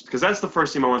Jaguars because that's the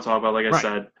first team I want to talk about. Like I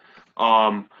said,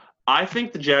 I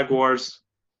think the Jaguars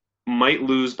might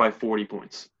lose by 40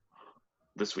 points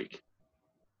this week.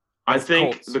 I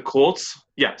think the Colts.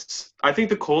 Yes, I think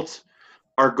the Colts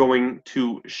are going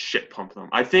to shit pump them.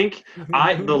 I think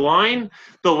the line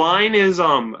is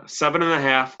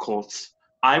 7.5 Colts.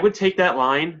 I would take that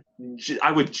line.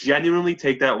 I would genuinely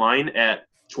take that line at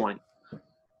 20.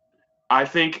 I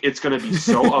think it's going to be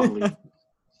so ugly.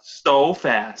 So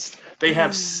fast. They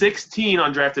have 16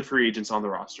 undrafted free agents on the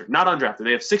roster. Not undrafted.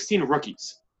 They have 16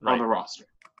 rookies on the roster.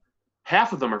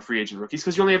 Half of them are free agent rookies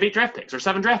because you only have 8 draft picks or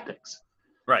 7 draft picks.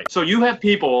 Right. So you have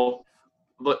people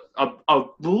a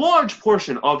large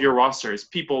portion of your roster is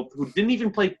people who didn't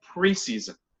even play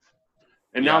preseason,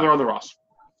 and now they're on the roster.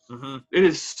 Mm-hmm. It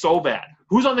is so bad.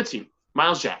 Who's on the team?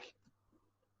 Miles Jack,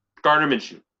 Gardner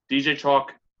Minshew, DJ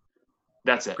Chalk.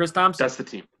 That's it. Chris Thompson. That's the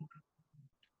team.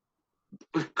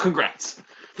 Congrats.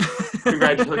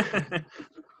 Congratulations.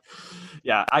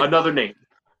 Yeah. Another name.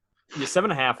 Yeah,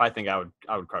 7.5. I think I would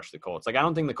crush the Colts. Like, I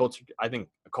don't think the Colts. I think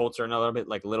the Colts are another bit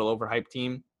like a little overhyped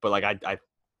team, but like I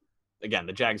again,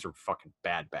 the Jags are fucking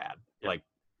bad. Yeah. Like,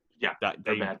 yeah,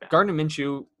 they're bad. Gardner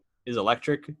Minshew is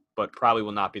electric, but probably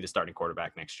will not be the starting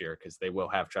quarterback next year because they will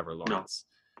have Trevor Lawrence.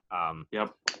 No.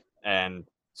 Yep. And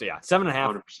so yeah, 7.5.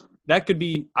 100%. That could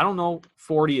be. I don't know.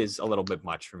 40 is a little bit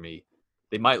much for me.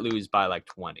 They might lose by like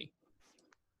 20.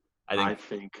 I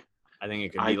think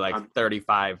it could be like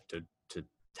 35 to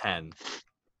 10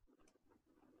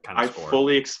 kind of score. I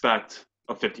fully expect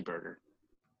a 50 burger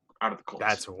out of the Colts.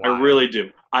 That's wild. I really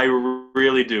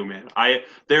do, man.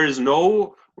 There is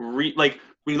no like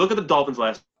when you look at the Dolphins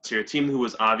last year, a team who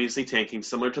was obviously tanking,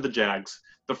 similar to the Jags.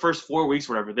 The first 4 weeks,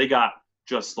 whatever, they got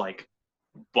just like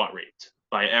butt raped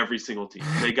by every single team.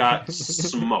 They got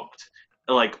smoked,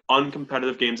 like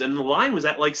uncompetitive games, and the line was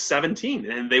at like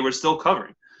 17, and they were still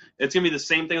covering. It's gonna be the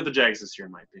same thing with the Jags this year,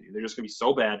 in my opinion. They're just gonna be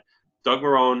so bad. Doug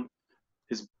Marrone,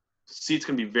 his seat's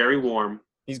gonna be very warm.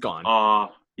 He's gone.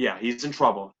 Yeah, he's in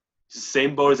trouble. It's the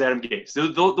same boat as Adam Gase.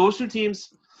 Those two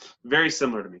teams, very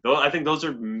similar to me. I think those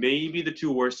are maybe the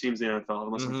two worst teams in the NFL,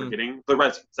 unless I'm forgetting the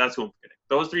Redskins. That's who I'm forgetting.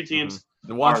 Those three teams.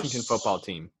 The Washington football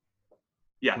team.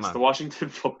 Yes, the Washington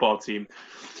football team.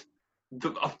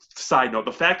 Side note: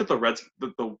 the fact that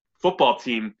the football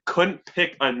team couldn't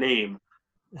pick a name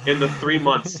in the 3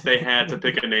 months they had to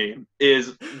pick a name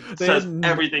says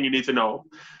everything you need to know.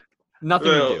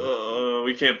 Nothing to do.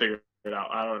 We can't figure it out.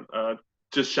 I don't.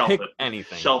 Just shelf pick it.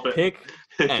 Anything. Shelf it. Pick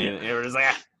anything. It was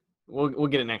like, we'll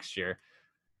get it next year.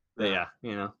 But yeah,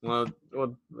 we'll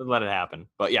let it happen.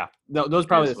 But yeah, those are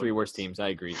probably the three worst teams. I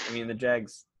agree. I mean, the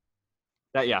Jags.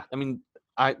 The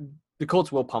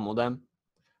Colts will pummel them,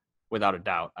 without a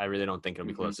doubt. I really don't think it'll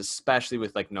be close, especially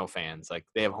with like no fans. Like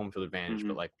they have home field advantage,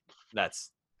 but like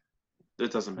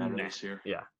it doesn't matter this year.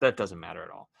 Yeah, that doesn't matter at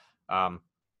all.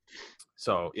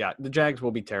 So yeah, the Jags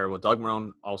will be terrible. Doug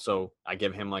Marrone also, I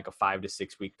give him like a 5 to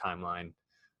 6 week timeline.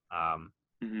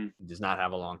 He does not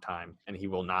have a long time, and he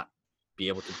will not be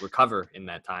able to recover in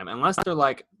that time unless they're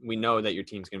like, we know that your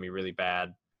team's going to be really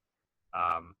bad.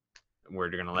 We're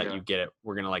going to let you get it.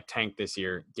 We're going to like tank this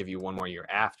year, give you one more year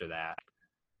after that,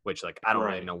 which like I don't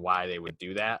really know why they would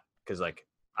do that, because like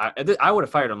I would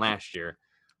have fired him last year.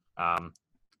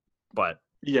 But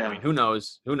yeah, I mean, who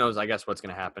knows? I guess what's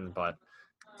going to happen. But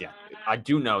yeah, I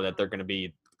do know that they're going to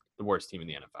be the worst team in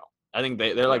the NFL. I think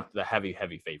they're like the heavy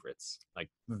favorites, like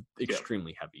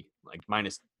extremely heavy, like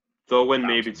minus. They'll win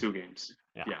maybe 2 games.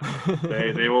 Yeah.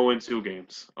 They will win 2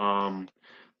 games.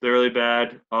 They're really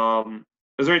bad.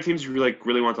 Is there any teams you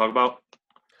really want to talk about?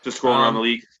 Just scrolling around the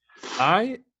league.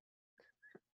 I'm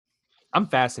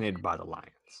fascinated by the Lions.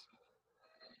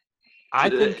 I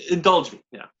think indulge me.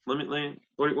 Yeah. Let me.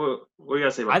 What do you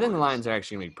gotta say about? I think the Lions are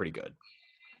actually gonna be pretty good.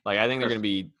 Like I think they're gonna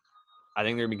be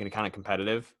kind of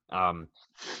competitive.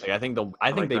 Like I think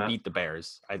they beat the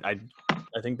Bears. I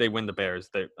think they win the Bears.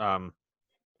 They're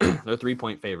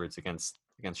 3-point favorites against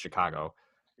Chicago.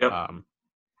 Yep.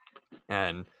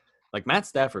 And like Matt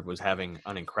Stafford was having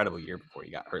an incredible year before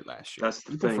he got hurt last year. That's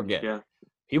the thing. Forget. Yeah.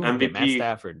 People forget Matt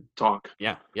Stafford talk.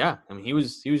 Yeah. I mean, he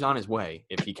was on his way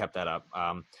if he kept that up.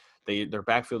 Their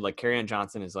backfield, like Kerryon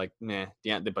Johnson is like meh.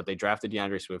 But they drafted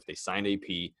DeAndre Swift. They signed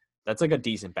AP. That's like a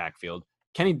decent backfield.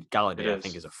 Kenny Galladay, I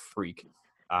think, is a freak.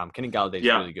 Kenny Galladay is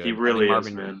really good. He really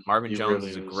is, man. Marvin Jones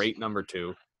is a great number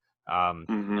 2.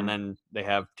 And then they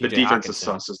have TJ The defense Hockenson. is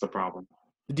sus is the problem.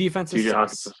 The defense is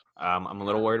sus. I'm a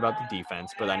little worried about the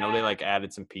defense, but I know they like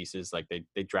added some pieces. Like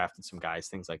they drafted some guys,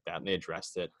 things like that, and they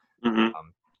addressed it.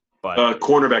 But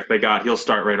cornerback they got, he'll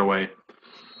start right away.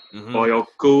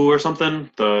 Oyoku or something.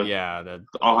 The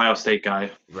Ohio State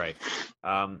guy. Right.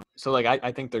 So like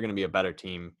I think they're going to be a better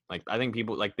team. Like I think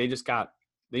people like they just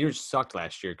sucked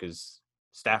last year because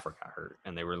Stafford got hurt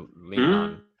and they were leaning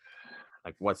on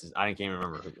like I can't even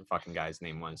remember who the fucking guy's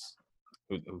name was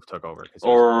who took over.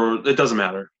 It doesn't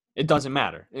matter. It doesn't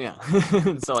matter. Yeah.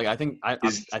 So like I think I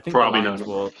think probably the Lions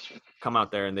will come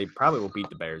out there and they probably will beat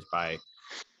the Bears by.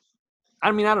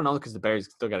 I mean, I don't know because the Bears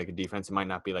still got a good defense. It might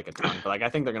not be like a ton, but like I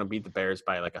think they're gonna beat the Bears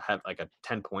by like a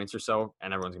 10 points or so,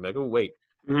 and everyone's gonna be like, "Oh, wait,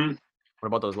 what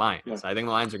about those Lions?" Yeah. I think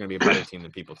the Lions are gonna be a better team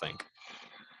than people think.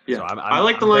 Yeah, so I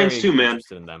like the Lions too, man.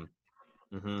 Interested in them.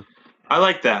 I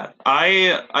like that.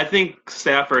 I think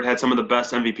Stafford had some of the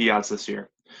best MVP odds this year.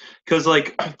 Because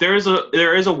like there is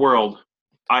a world,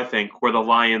 I think, where the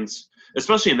Lions,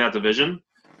 especially in that division,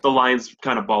 the Lions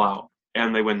kind of ball out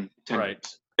and they win 10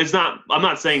 games. It's not. I'm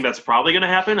not saying that's probably going to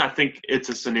happen. I think it's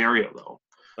a scenario though,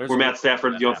 where Matt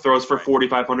Stafford throws for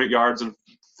 4,500 yards and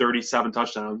 37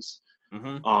 touchdowns.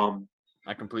 Mm-hmm.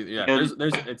 I completely there's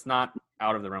it's not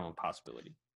out of the realm of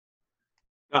possibility.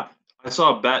 Yeah, I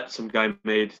saw a bet some guy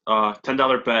made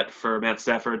 $10 bet for Matt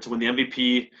Stafford to win the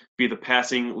MVP, be the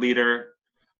passing leader,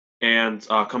 and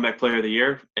comeback player of the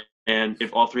year. And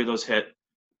if all three of those hit,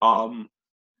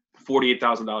 $48,000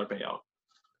 payout.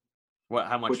 What?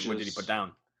 How much did he put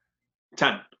down?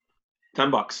 $10.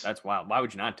 That's wild. Why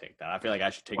would you not take that? I feel like I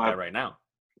should take that right now.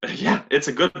 Yeah, it's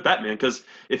a good bet, man. Because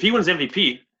if he wins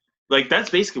MVP, like that's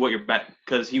basically what you're betting.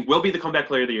 Because he will be the comeback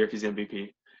player of the year if he's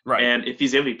MVP. Right. And if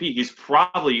he's MVP, he's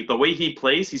probably the way he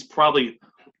plays. He's probably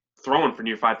throwing for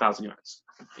near 5,000 yards.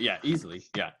 Yeah, easily.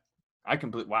 Yeah,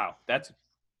 wow. That's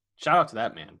shout out to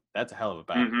that man. That's a hell of a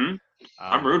bet. Mm-hmm.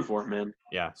 I'm rooting for him, man.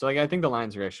 Yeah. So like, I think the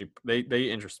Lions are actually they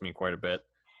interest me quite a bit.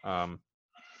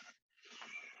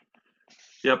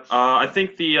 Yep. I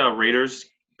think the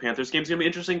Raiders-Panthers game is going to be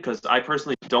interesting because I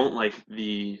personally don't like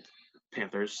the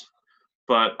Panthers.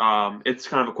 But it's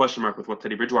kind of a question mark with what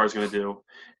Teddy Bridgewater is going to do.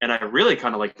 And I really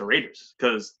kind of like the Raiders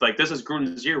because, like, this is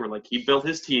Gruden's year where, like, he built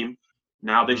his team.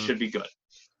 Now they should be good.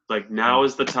 Like, now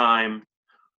is the time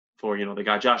for, they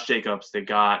got Josh Jacobs. They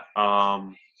got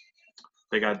I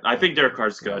think Derek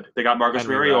Carr's good. They got Marcus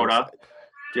Mariota.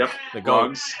 Yep. The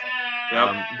Gogs.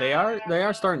 Yep. They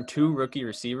are starting 2 rookie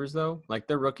receivers, though. Like,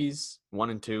 they're rookies, 1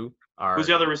 and 2. Who's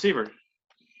the other receiver?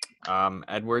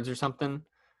 Edwards or something.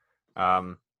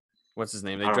 What's his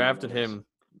name? They drafted him.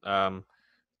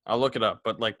 I'll look it up,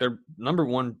 but like their number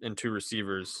 1 and 2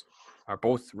 receivers are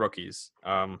both rookies.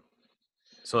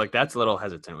 So like that's a little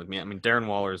hesitant with me. I mean, Darren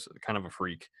Waller's kind of a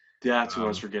freak. That's who I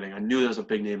was forgetting. I knew there was a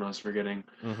big name I was forgetting.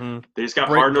 Mm-hmm. They just got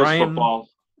hard-nosed football.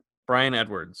 Brian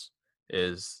Edwards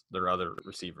is their other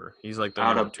receiver. He's like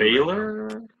out of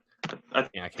Baylor. Right,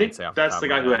 I can't say. That's the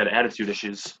guy who had attitude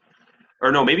issues,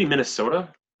 or no, maybe Minnesota,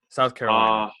 South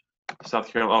Carolina. South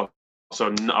Carolina. Oh. So,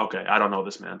 okay, I don't know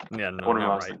this man. Yeah, no,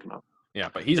 not right. Yeah,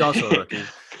 but he's also a rookie.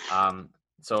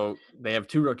 So they have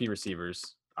 2 rookie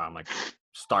receivers, like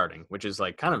starting, which is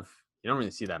like kind of you don't really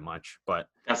see that much, but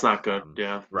that's not good.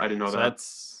 Yeah, right. I didn't know so that.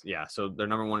 So they're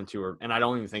number 1 and 2 are, and I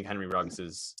don't even think Henry Ruggs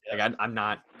is like I'm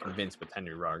not convinced with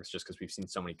Henry Ruggs just because we've seen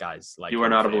so many guys like you are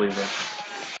not a believer.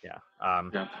 Yeah.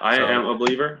 I am a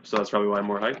believer, so that's probably why I'm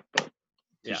more hyped. But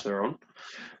each their own.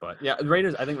 But yeah,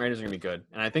 I think Raiders are gonna be good,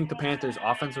 and I think the Panthers'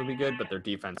 offense will be good, but their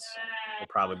defense will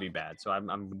probably be bad. So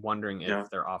I'm wondering if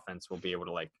their offense will be able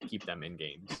to like keep them in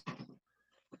games.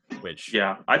 Which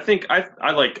I think I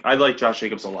like Josh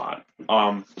Jacobs a lot.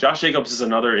 Josh Jacobs is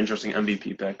another interesting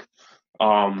MVP pick,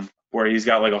 where he's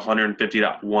got like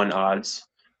 150-1 odds.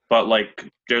 But like,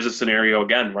 there's a scenario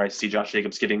again where I see Josh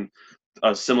Jacobs getting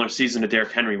a similar season to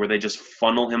Derrick Henry, where they just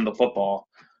funnel him the football,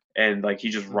 and like he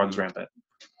just runs rampant.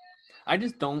 I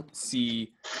just don't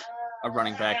see a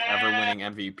running back ever winning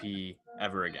MVP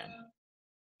ever again.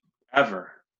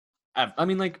 Ever. I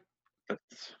mean, like,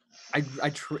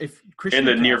 if Christian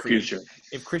in the near future,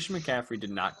 if Christian McCaffrey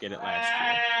did not get it last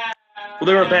year, well,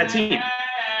 they were a bad team.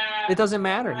 It doesn't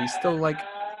matter. He's still like,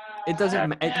 it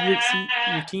doesn't.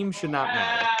 Your team should not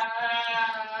matter.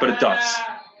 But it does.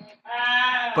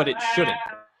 But it shouldn't.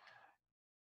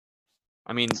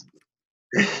 I mean.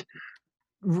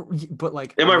 But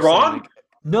like, am I wrong? Like,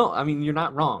 no, I mean you're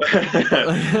not wrong.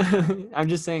 I'm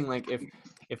just saying, like,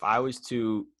 if I was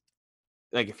to,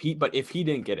 like, if he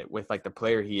didn't get it with like the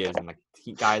player he is and like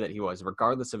the guy that he was,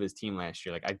 regardless of his team last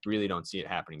year, like I really don't see it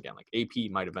happening again. Like AP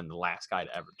might have been the last guy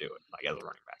to ever do it, like as a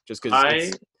running back, just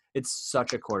because it's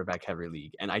such a quarterback heavy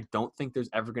league, and I don't think there's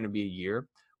ever going to be a year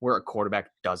where a quarterback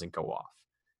doesn't go off.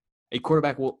 A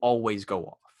quarterback will always go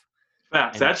off.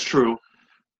 That's true,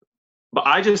 but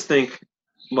I just think.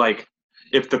 Like,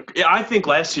 I think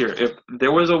last year, if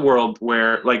there was a world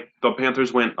where like the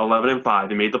Panthers went 11-5,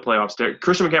 they made the playoffs,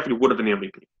 Christian McCaffrey would have been the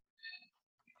MVP.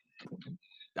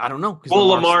 I don't know. Well,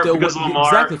 Lamar.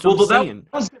 Exactly. What I'm saying.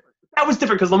 That was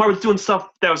different because Lamar was doing stuff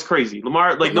that was crazy.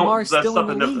 Lamar's still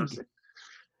in the league.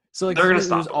 So like, they're gonna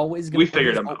stop. We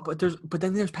figured him out. But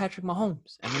then there's Patrick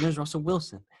Mahomes, and then there's Russell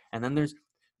Wilson, and then there's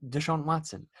Deshaun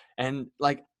Watson, and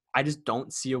like I just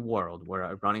don't see a world where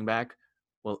a running back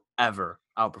will ever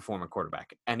outperform a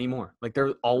quarterback anymore. Like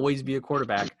there'll always be a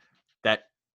quarterback that,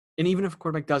 and even if a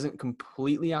quarterback doesn't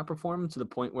completely outperform to the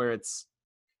point where it's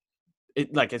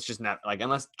just not like,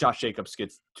 unless Josh Jacobs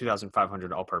gets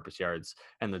 2,500 all-purpose yards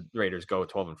and the Raiders go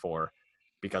 12-4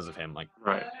 because of him, like,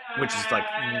 right, which is like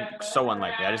so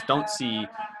unlikely. I just don't see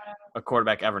a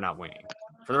quarterback ever not winning.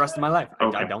 For the rest of my life,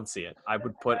 I don't see it. I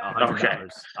would put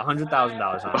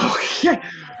 $100,000 on it.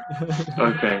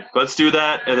 Okay, let's do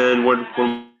that. And then when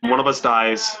one of us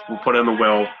dies, we'll put it in the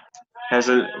will. Has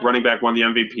a running back won the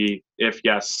MVP? If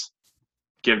yes,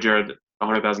 give Jared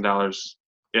 $100,000.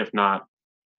 If not,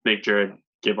 make Jared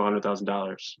give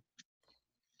 $100,000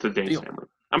 to Dane's family.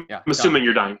 I'm assuming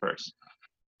you're dying first.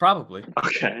 Probably.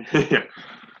 Okay. Yeah.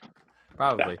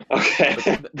 Probably.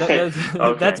 Okay.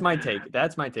 That's my take.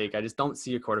 That's my take. I just don't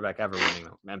see a quarterback ever winning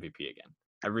MVP again.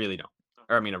 I really don't.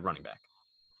 Or I mean, a running back.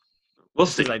 We'll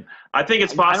see. I think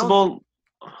it's possible.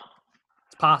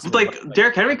 It's possible. Like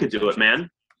Derrick Henry could do it, man.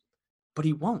 But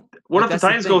he won't. What if the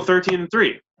Titans go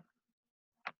 13-3?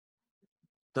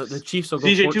 The Chiefs will go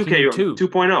CJ2K 14-2.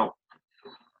 2.0.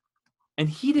 And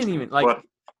he didn't even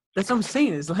That's what I'm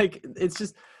saying. It's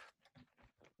just.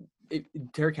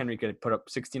 Derrick Henry could put up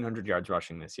 1,600 yards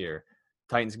rushing this year.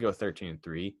 Titans go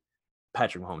 13-3.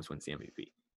 Patrick Mahomes wins the MVP.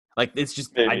 It's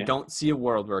just maybe. I don't see a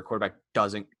world where a quarterback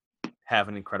doesn't have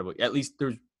an incredible. At least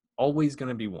there's always going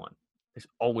to be one. There's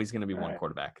always going to be one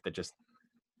quarterback that just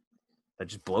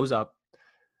blows up,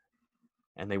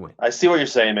 and they win. I see what you're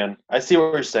saying, man. I see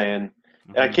what you're saying,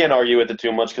 and I can't argue with it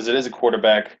too much because it is a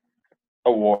quarterback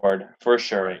award for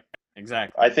sure. Right.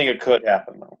 Exactly. I think it could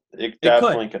happen, though. It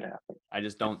definitely could happen. I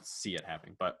just don't see it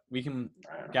happening. But we can.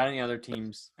 Got any other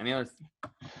teams? Any other?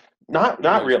 Not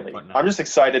really. I'm just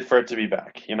excited for it to be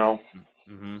back. You know.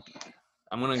 Mm-hmm.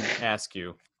 I'm gonna ask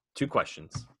you 2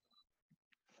 questions.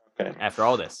 Okay. After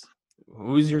all this,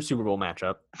 who's your Super Bowl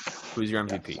matchup? Who's your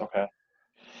MVP? Yes,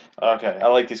 okay. I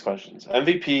like these questions.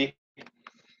 MVP,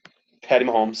 Patty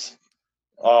Mahomes.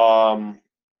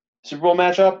 Super Bowl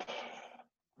matchup.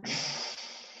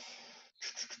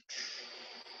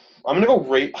 I'm gonna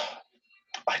go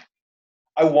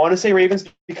I want to say Ravens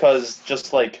because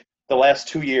just like the last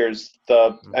 2 years,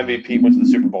 the MVP went to the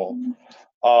Super Bowl.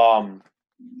 God,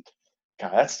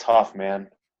 that's tough,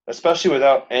 man. Especially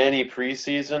without any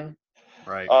preseason.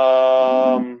 Right.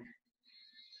 I'm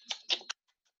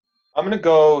gonna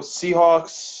go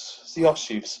Seahawks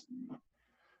Chiefs.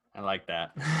 I like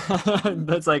that.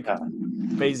 That's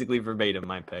basically verbatim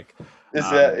my pick. Is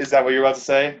that what you're about to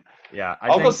say? Yeah,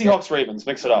 I'll go Seahawks Ravens.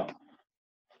 Mix it up.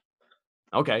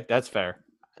 Okay, that's fair.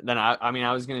 Then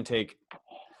I was gonna take.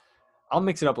 I'll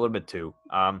mix it up a little bit too.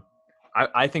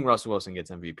 I think Russell Wilson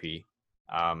gets MVP.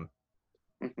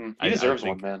 He deserves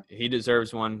one, man. He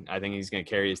deserves one. I think he's gonna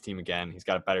carry his team again. He's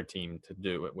got a better team to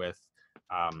do it with.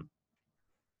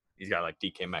 He's got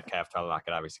DK Metcalf, Tyler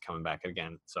Lockett, obviously coming back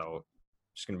again, so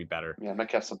it's gonna be better. Yeah,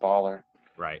 Metcalf's a baller.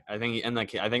 Right. I think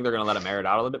they're gonna let him air it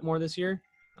out a little bit more this year.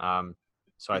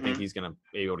 So I think he's gonna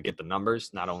be able to get the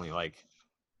numbers, not only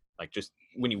just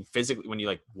when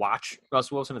you watch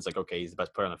Russell Wilson, it's okay, he's the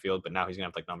best player on the field, but now he's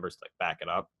gonna have numbers to back it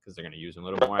up because they're gonna use him a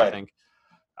little more, I think.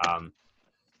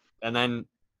 And then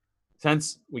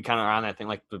since we kind of are on that thing,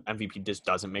 the MVP just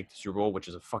doesn't make the Super Bowl, which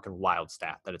is a fucking wild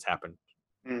stat that it's happened.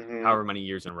 However many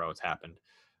years in a row it's happened.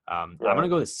 I'm gonna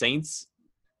go the Saints,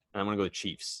 and I'm gonna go the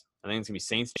Chiefs. I think it's gonna be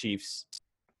Saints Chiefs.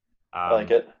 I like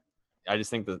it. I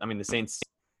just think the Saints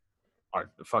are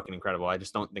fucking incredible. I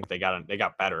just don't think they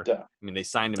got better. Yeah. They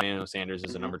signed Emmanuel Sanders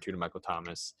as a number 2 to Michael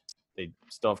Thomas. They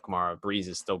still have Kamara. Breeze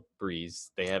is still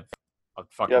Breeze. They have a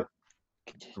fucking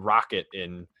rocket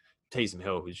in Taysom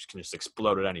Hill who can just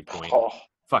explode at any point. Oh,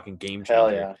 fucking game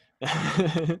changer.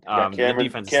 Hell yeah.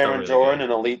 Cameron Jordan,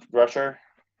 an elite rusher.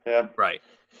 Yeah. Right.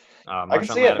 I can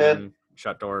see it, man.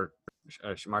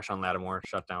 Marshawn Lattimore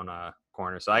shut down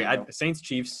corner. So Saints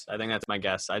Chiefs. I think that's my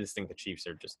guess. I just think the Chiefs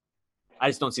are just. I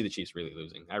just don't see the Chiefs really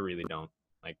losing. I really don't.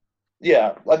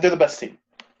 Yeah, they're the best team.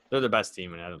 They're the best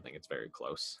team, and I don't think it's very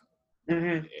close.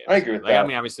 Mm-hmm. I agree with that.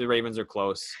 Obviously the Ravens are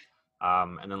close.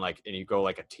 And then and you go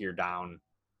a tier down.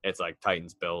 It's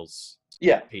Titans, Bills,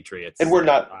 Patriots, and we're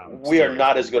not. We are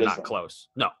not as good as them. Close.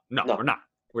 No, we're not.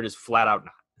 We're just flat out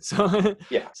not. So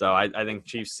yeah. So I think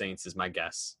Chiefs Saints is my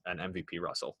guess, and MVP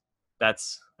Russell.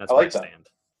 That's where I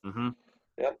stand. Mm-hmm.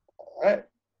 Yep. All right.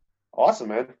 Awesome,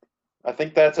 man. I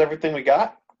think that's everything we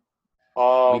got.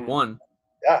 Week 1.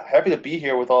 Yeah, happy to be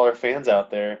here with all our fans out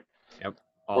there. Yep.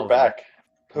 We're back.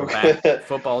 We're back.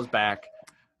 Football's back.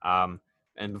 And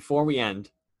before we end,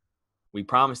 we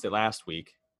promised it last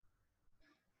week.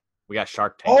 We got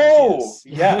Shark Tank. Oh,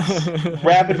 yes.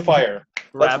 Rapid fire.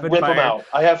 Let's rip them out.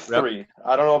 I have 3. Yep.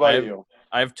 I don't know about you.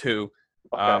 I have 2.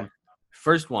 Okay.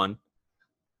 First one.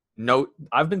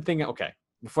 I've been thinking,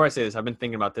 before I say this, I've been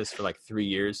thinking about this for 3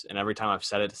 years, and every time I've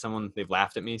said it to someone, they've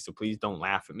laughed at me, so please don't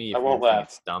laugh at me. I won't laugh.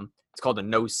 It's dumb. It's called a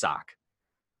nose sock.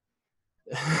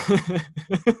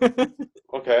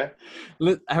 Okay.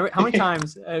 How many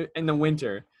times in the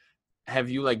winter have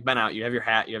you like been out? You have your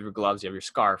hat, you have your gloves, you have your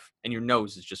scarf, and your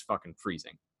nose is just fucking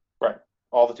freezing. Right.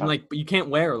 All the time. And like, but you can't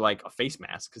wear like a face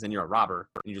mask because then you're a robber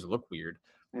and you just look weird.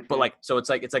 But like, so it's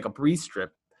like a breeze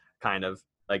strip, kind of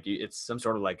like it's some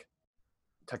sort of like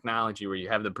technology where you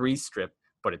have the breeze strip,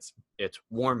 but it's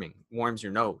warms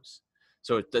your nose,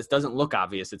 so it just doesn't look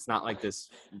obvious. It's not like this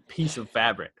piece of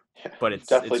fabric, but it's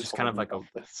just kind of like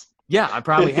yeah, I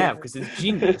probably have because it's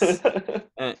genius.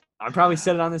 And I probably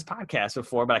said it on this podcast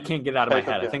before, but I can't get it out of my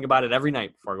head. I think about it every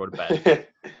night before I go to bed.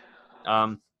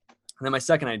 And then my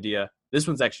second idea, this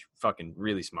one's actually fucking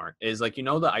really smart, is like, you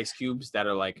know, the ice cubes that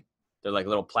are like, they're like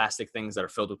little plastic things that are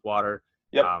filled with water.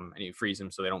 Yep. And you freeze them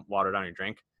so they don't water down your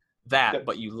drink. That, Yep.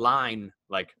 But you line,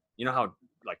 like, you know how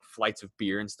like flights of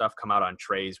beer and stuff come out on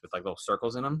trays with like little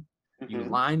circles in them? You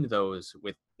line those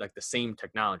with like the same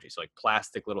technology. So like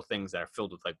plastic little things that are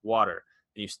filled with like water,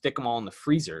 and you stick them all in the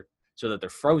freezer so that they're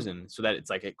frozen, so that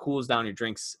it's like it cools down your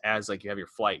drinks as like you have your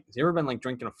flight. Have you ever been like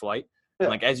drinking a flight? Yeah.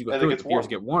 And like as you go through it, the beers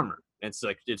get warmer. And it's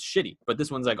like, it's shitty. But this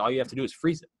one's like, all you have to do is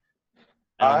freeze it.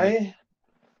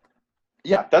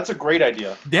 Yeah, that's a great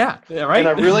idea. Yeah, right. And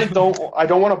I really don't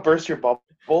want to burst your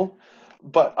bubble,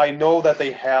 but I know that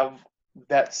they have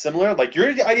that similar. Like, your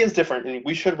idea is different, and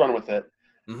we should run with it.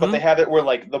 But they have it where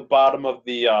like the bottom of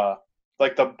the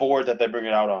like the board that they bring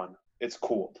it out on, it's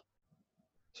cooled.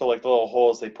 So like the little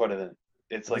holes they put it in,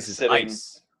 it's like sitting.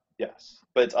 Ice. Yes,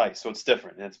 but it's ice, so it's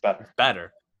different and it's better.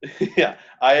 Better. Yeah,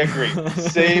 I agree.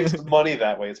 Saves money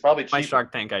that way. It's probably cheaper. My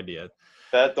Shark Tank idea.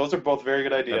 Those are both very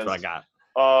good ideas. That's what I got.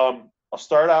 I'll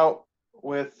start out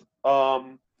with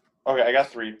okay, I got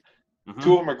 3.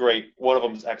 2 of them are great. One of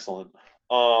them is excellent.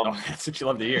 That's what you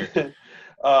love to hear.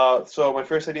 So my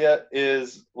first idea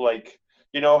is like,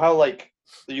 you know how like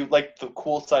you like the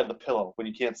cool side of the pillow when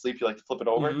you can't sleep, you like to flip it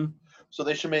over. So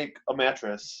they should make a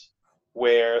mattress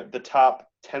where the top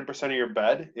 10% of your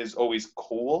bed is always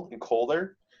cool and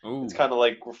colder. Ooh. It's kind of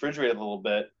like refrigerated a little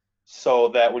bit, so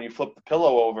that when you flip the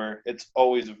pillow over, it's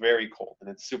always very cold and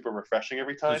it's super refreshing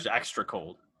every time. It's extra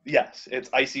cold. Yes, it's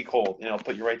icy cold, and it'll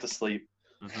put you right to sleep.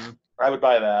 I would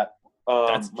buy that.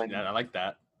 I like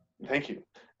that. Thank you.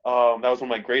 That was one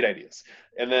of my great ideas.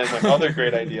 And then my other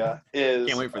great idea is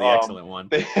can't wait for the excellent one.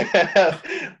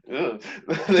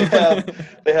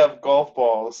 They have golf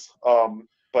balls,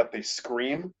 but they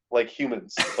scream like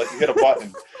humans. Like you hit a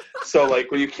button. So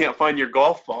like when you can't find your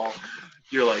golf ball,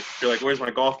 you're like, where's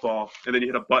my golf ball? And then you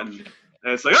hit a button,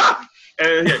 and it's like, ah!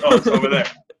 And you're like, oh, it's over there.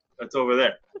 That's over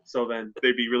there. So then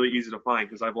they'd be really easy to find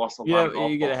because I've lost a lot of golf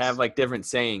balls. You gotta have like different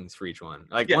sayings for each one.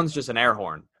 Like one's just an air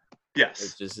horn. Yes.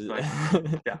 It's just like,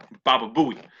 yeah, Baba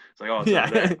Booey. It's like, oh, it's over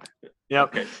there. Yep.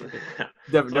 Okay. So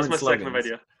that's my second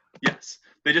idea. Yes.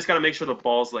 They just got to make sure the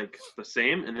ball's like the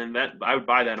same, and then I would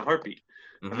buy that in a heartbeat.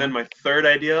 And then my third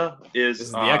idea is this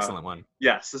is the excellent one.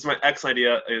 Yes, this is my excellent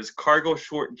idea is cargo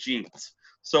short jeans.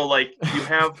 So like you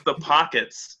have the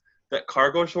pockets that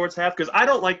cargo shorts have, because I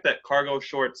don't like that cargo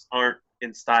shorts aren't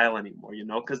in style anymore, you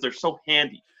know, because they're so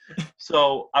handy.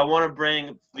 So I want to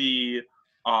bring the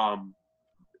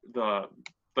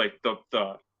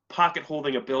pocket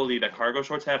holding ability that cargo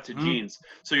shorts have to jeans.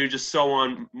 So you just sew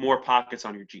on more pockets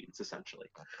on your jeans,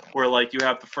 essentially. Where like you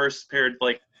have the first pair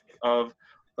of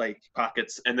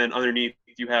pockets, and then underneath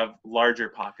you have larger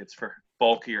pockets for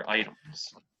bulkier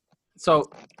items. So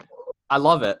I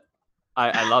love it.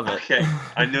 I love it. Okay,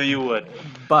 I knew you would.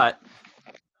 But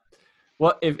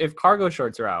what if cargo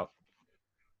shorts are out?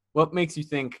 What makes you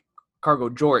think cargo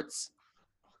jorts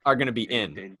are going to be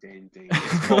in? Ding.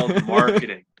 It's called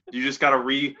marketing. You just gotta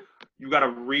rebox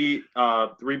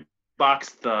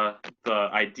the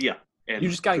idea and you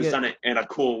just gotta present it in a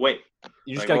cool way.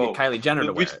 You just gotta get Kylie Jenner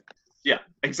to wear it. Yeah,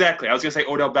 exactly. I was gonna say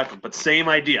Odell Beckham, but same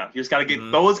idea. You just gotta get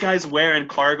those guys wearing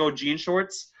cargo jean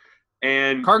shorts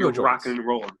and cargo jorts. Rocking and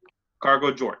rolling.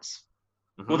 Cargo jorts.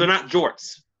 Well, they're not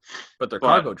jorts, but they're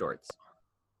cargo jorts.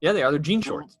 Yeah, they are. They're jean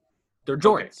shorts. They're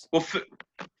jorts. Okay.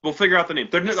 We'll figure out the name.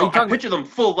 I picture them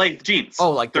full length jeans.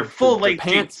 Oh, like they're full length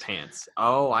pants. jeans. Pants.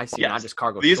 Oh, I see. Yes. Not just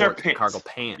cargo. These shorts, are pants. Cargo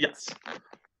pants.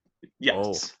 Yes.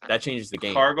 Oh, that changes the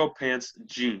game. Cargo pants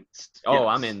jeans. Oh, yes.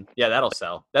 I'm in. Yeah, that'll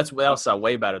sell. That'll sell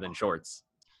way better than shorts.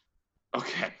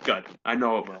 Okay, good. I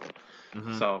know it will.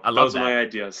 So I love those are my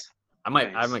ideas. I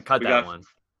might cut that one.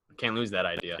 I can't lose that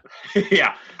idea.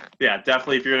 yeah,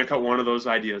 definitely. If you're gonna cut one of those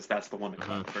ideas, that's the one to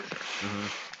cut for sure.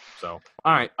 So,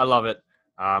 all right, I love it.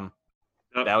 That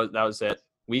was it.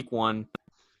 Week 1.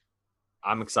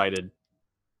 I'm excited.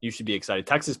 You should be excited.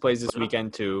 Texas plays this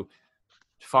weekend too.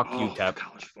 Fuck UTEP.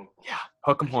 Yeah,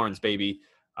 hook 'em horns, baby.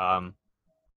 I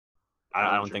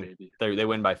don't think they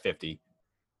win by 50.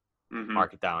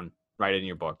 Mark it down. Write it in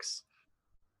your books.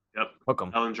 Yep. Hook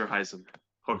 'em. Ellinger Heisen.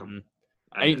 Hook 'em.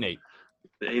 8-8.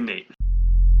 8-8.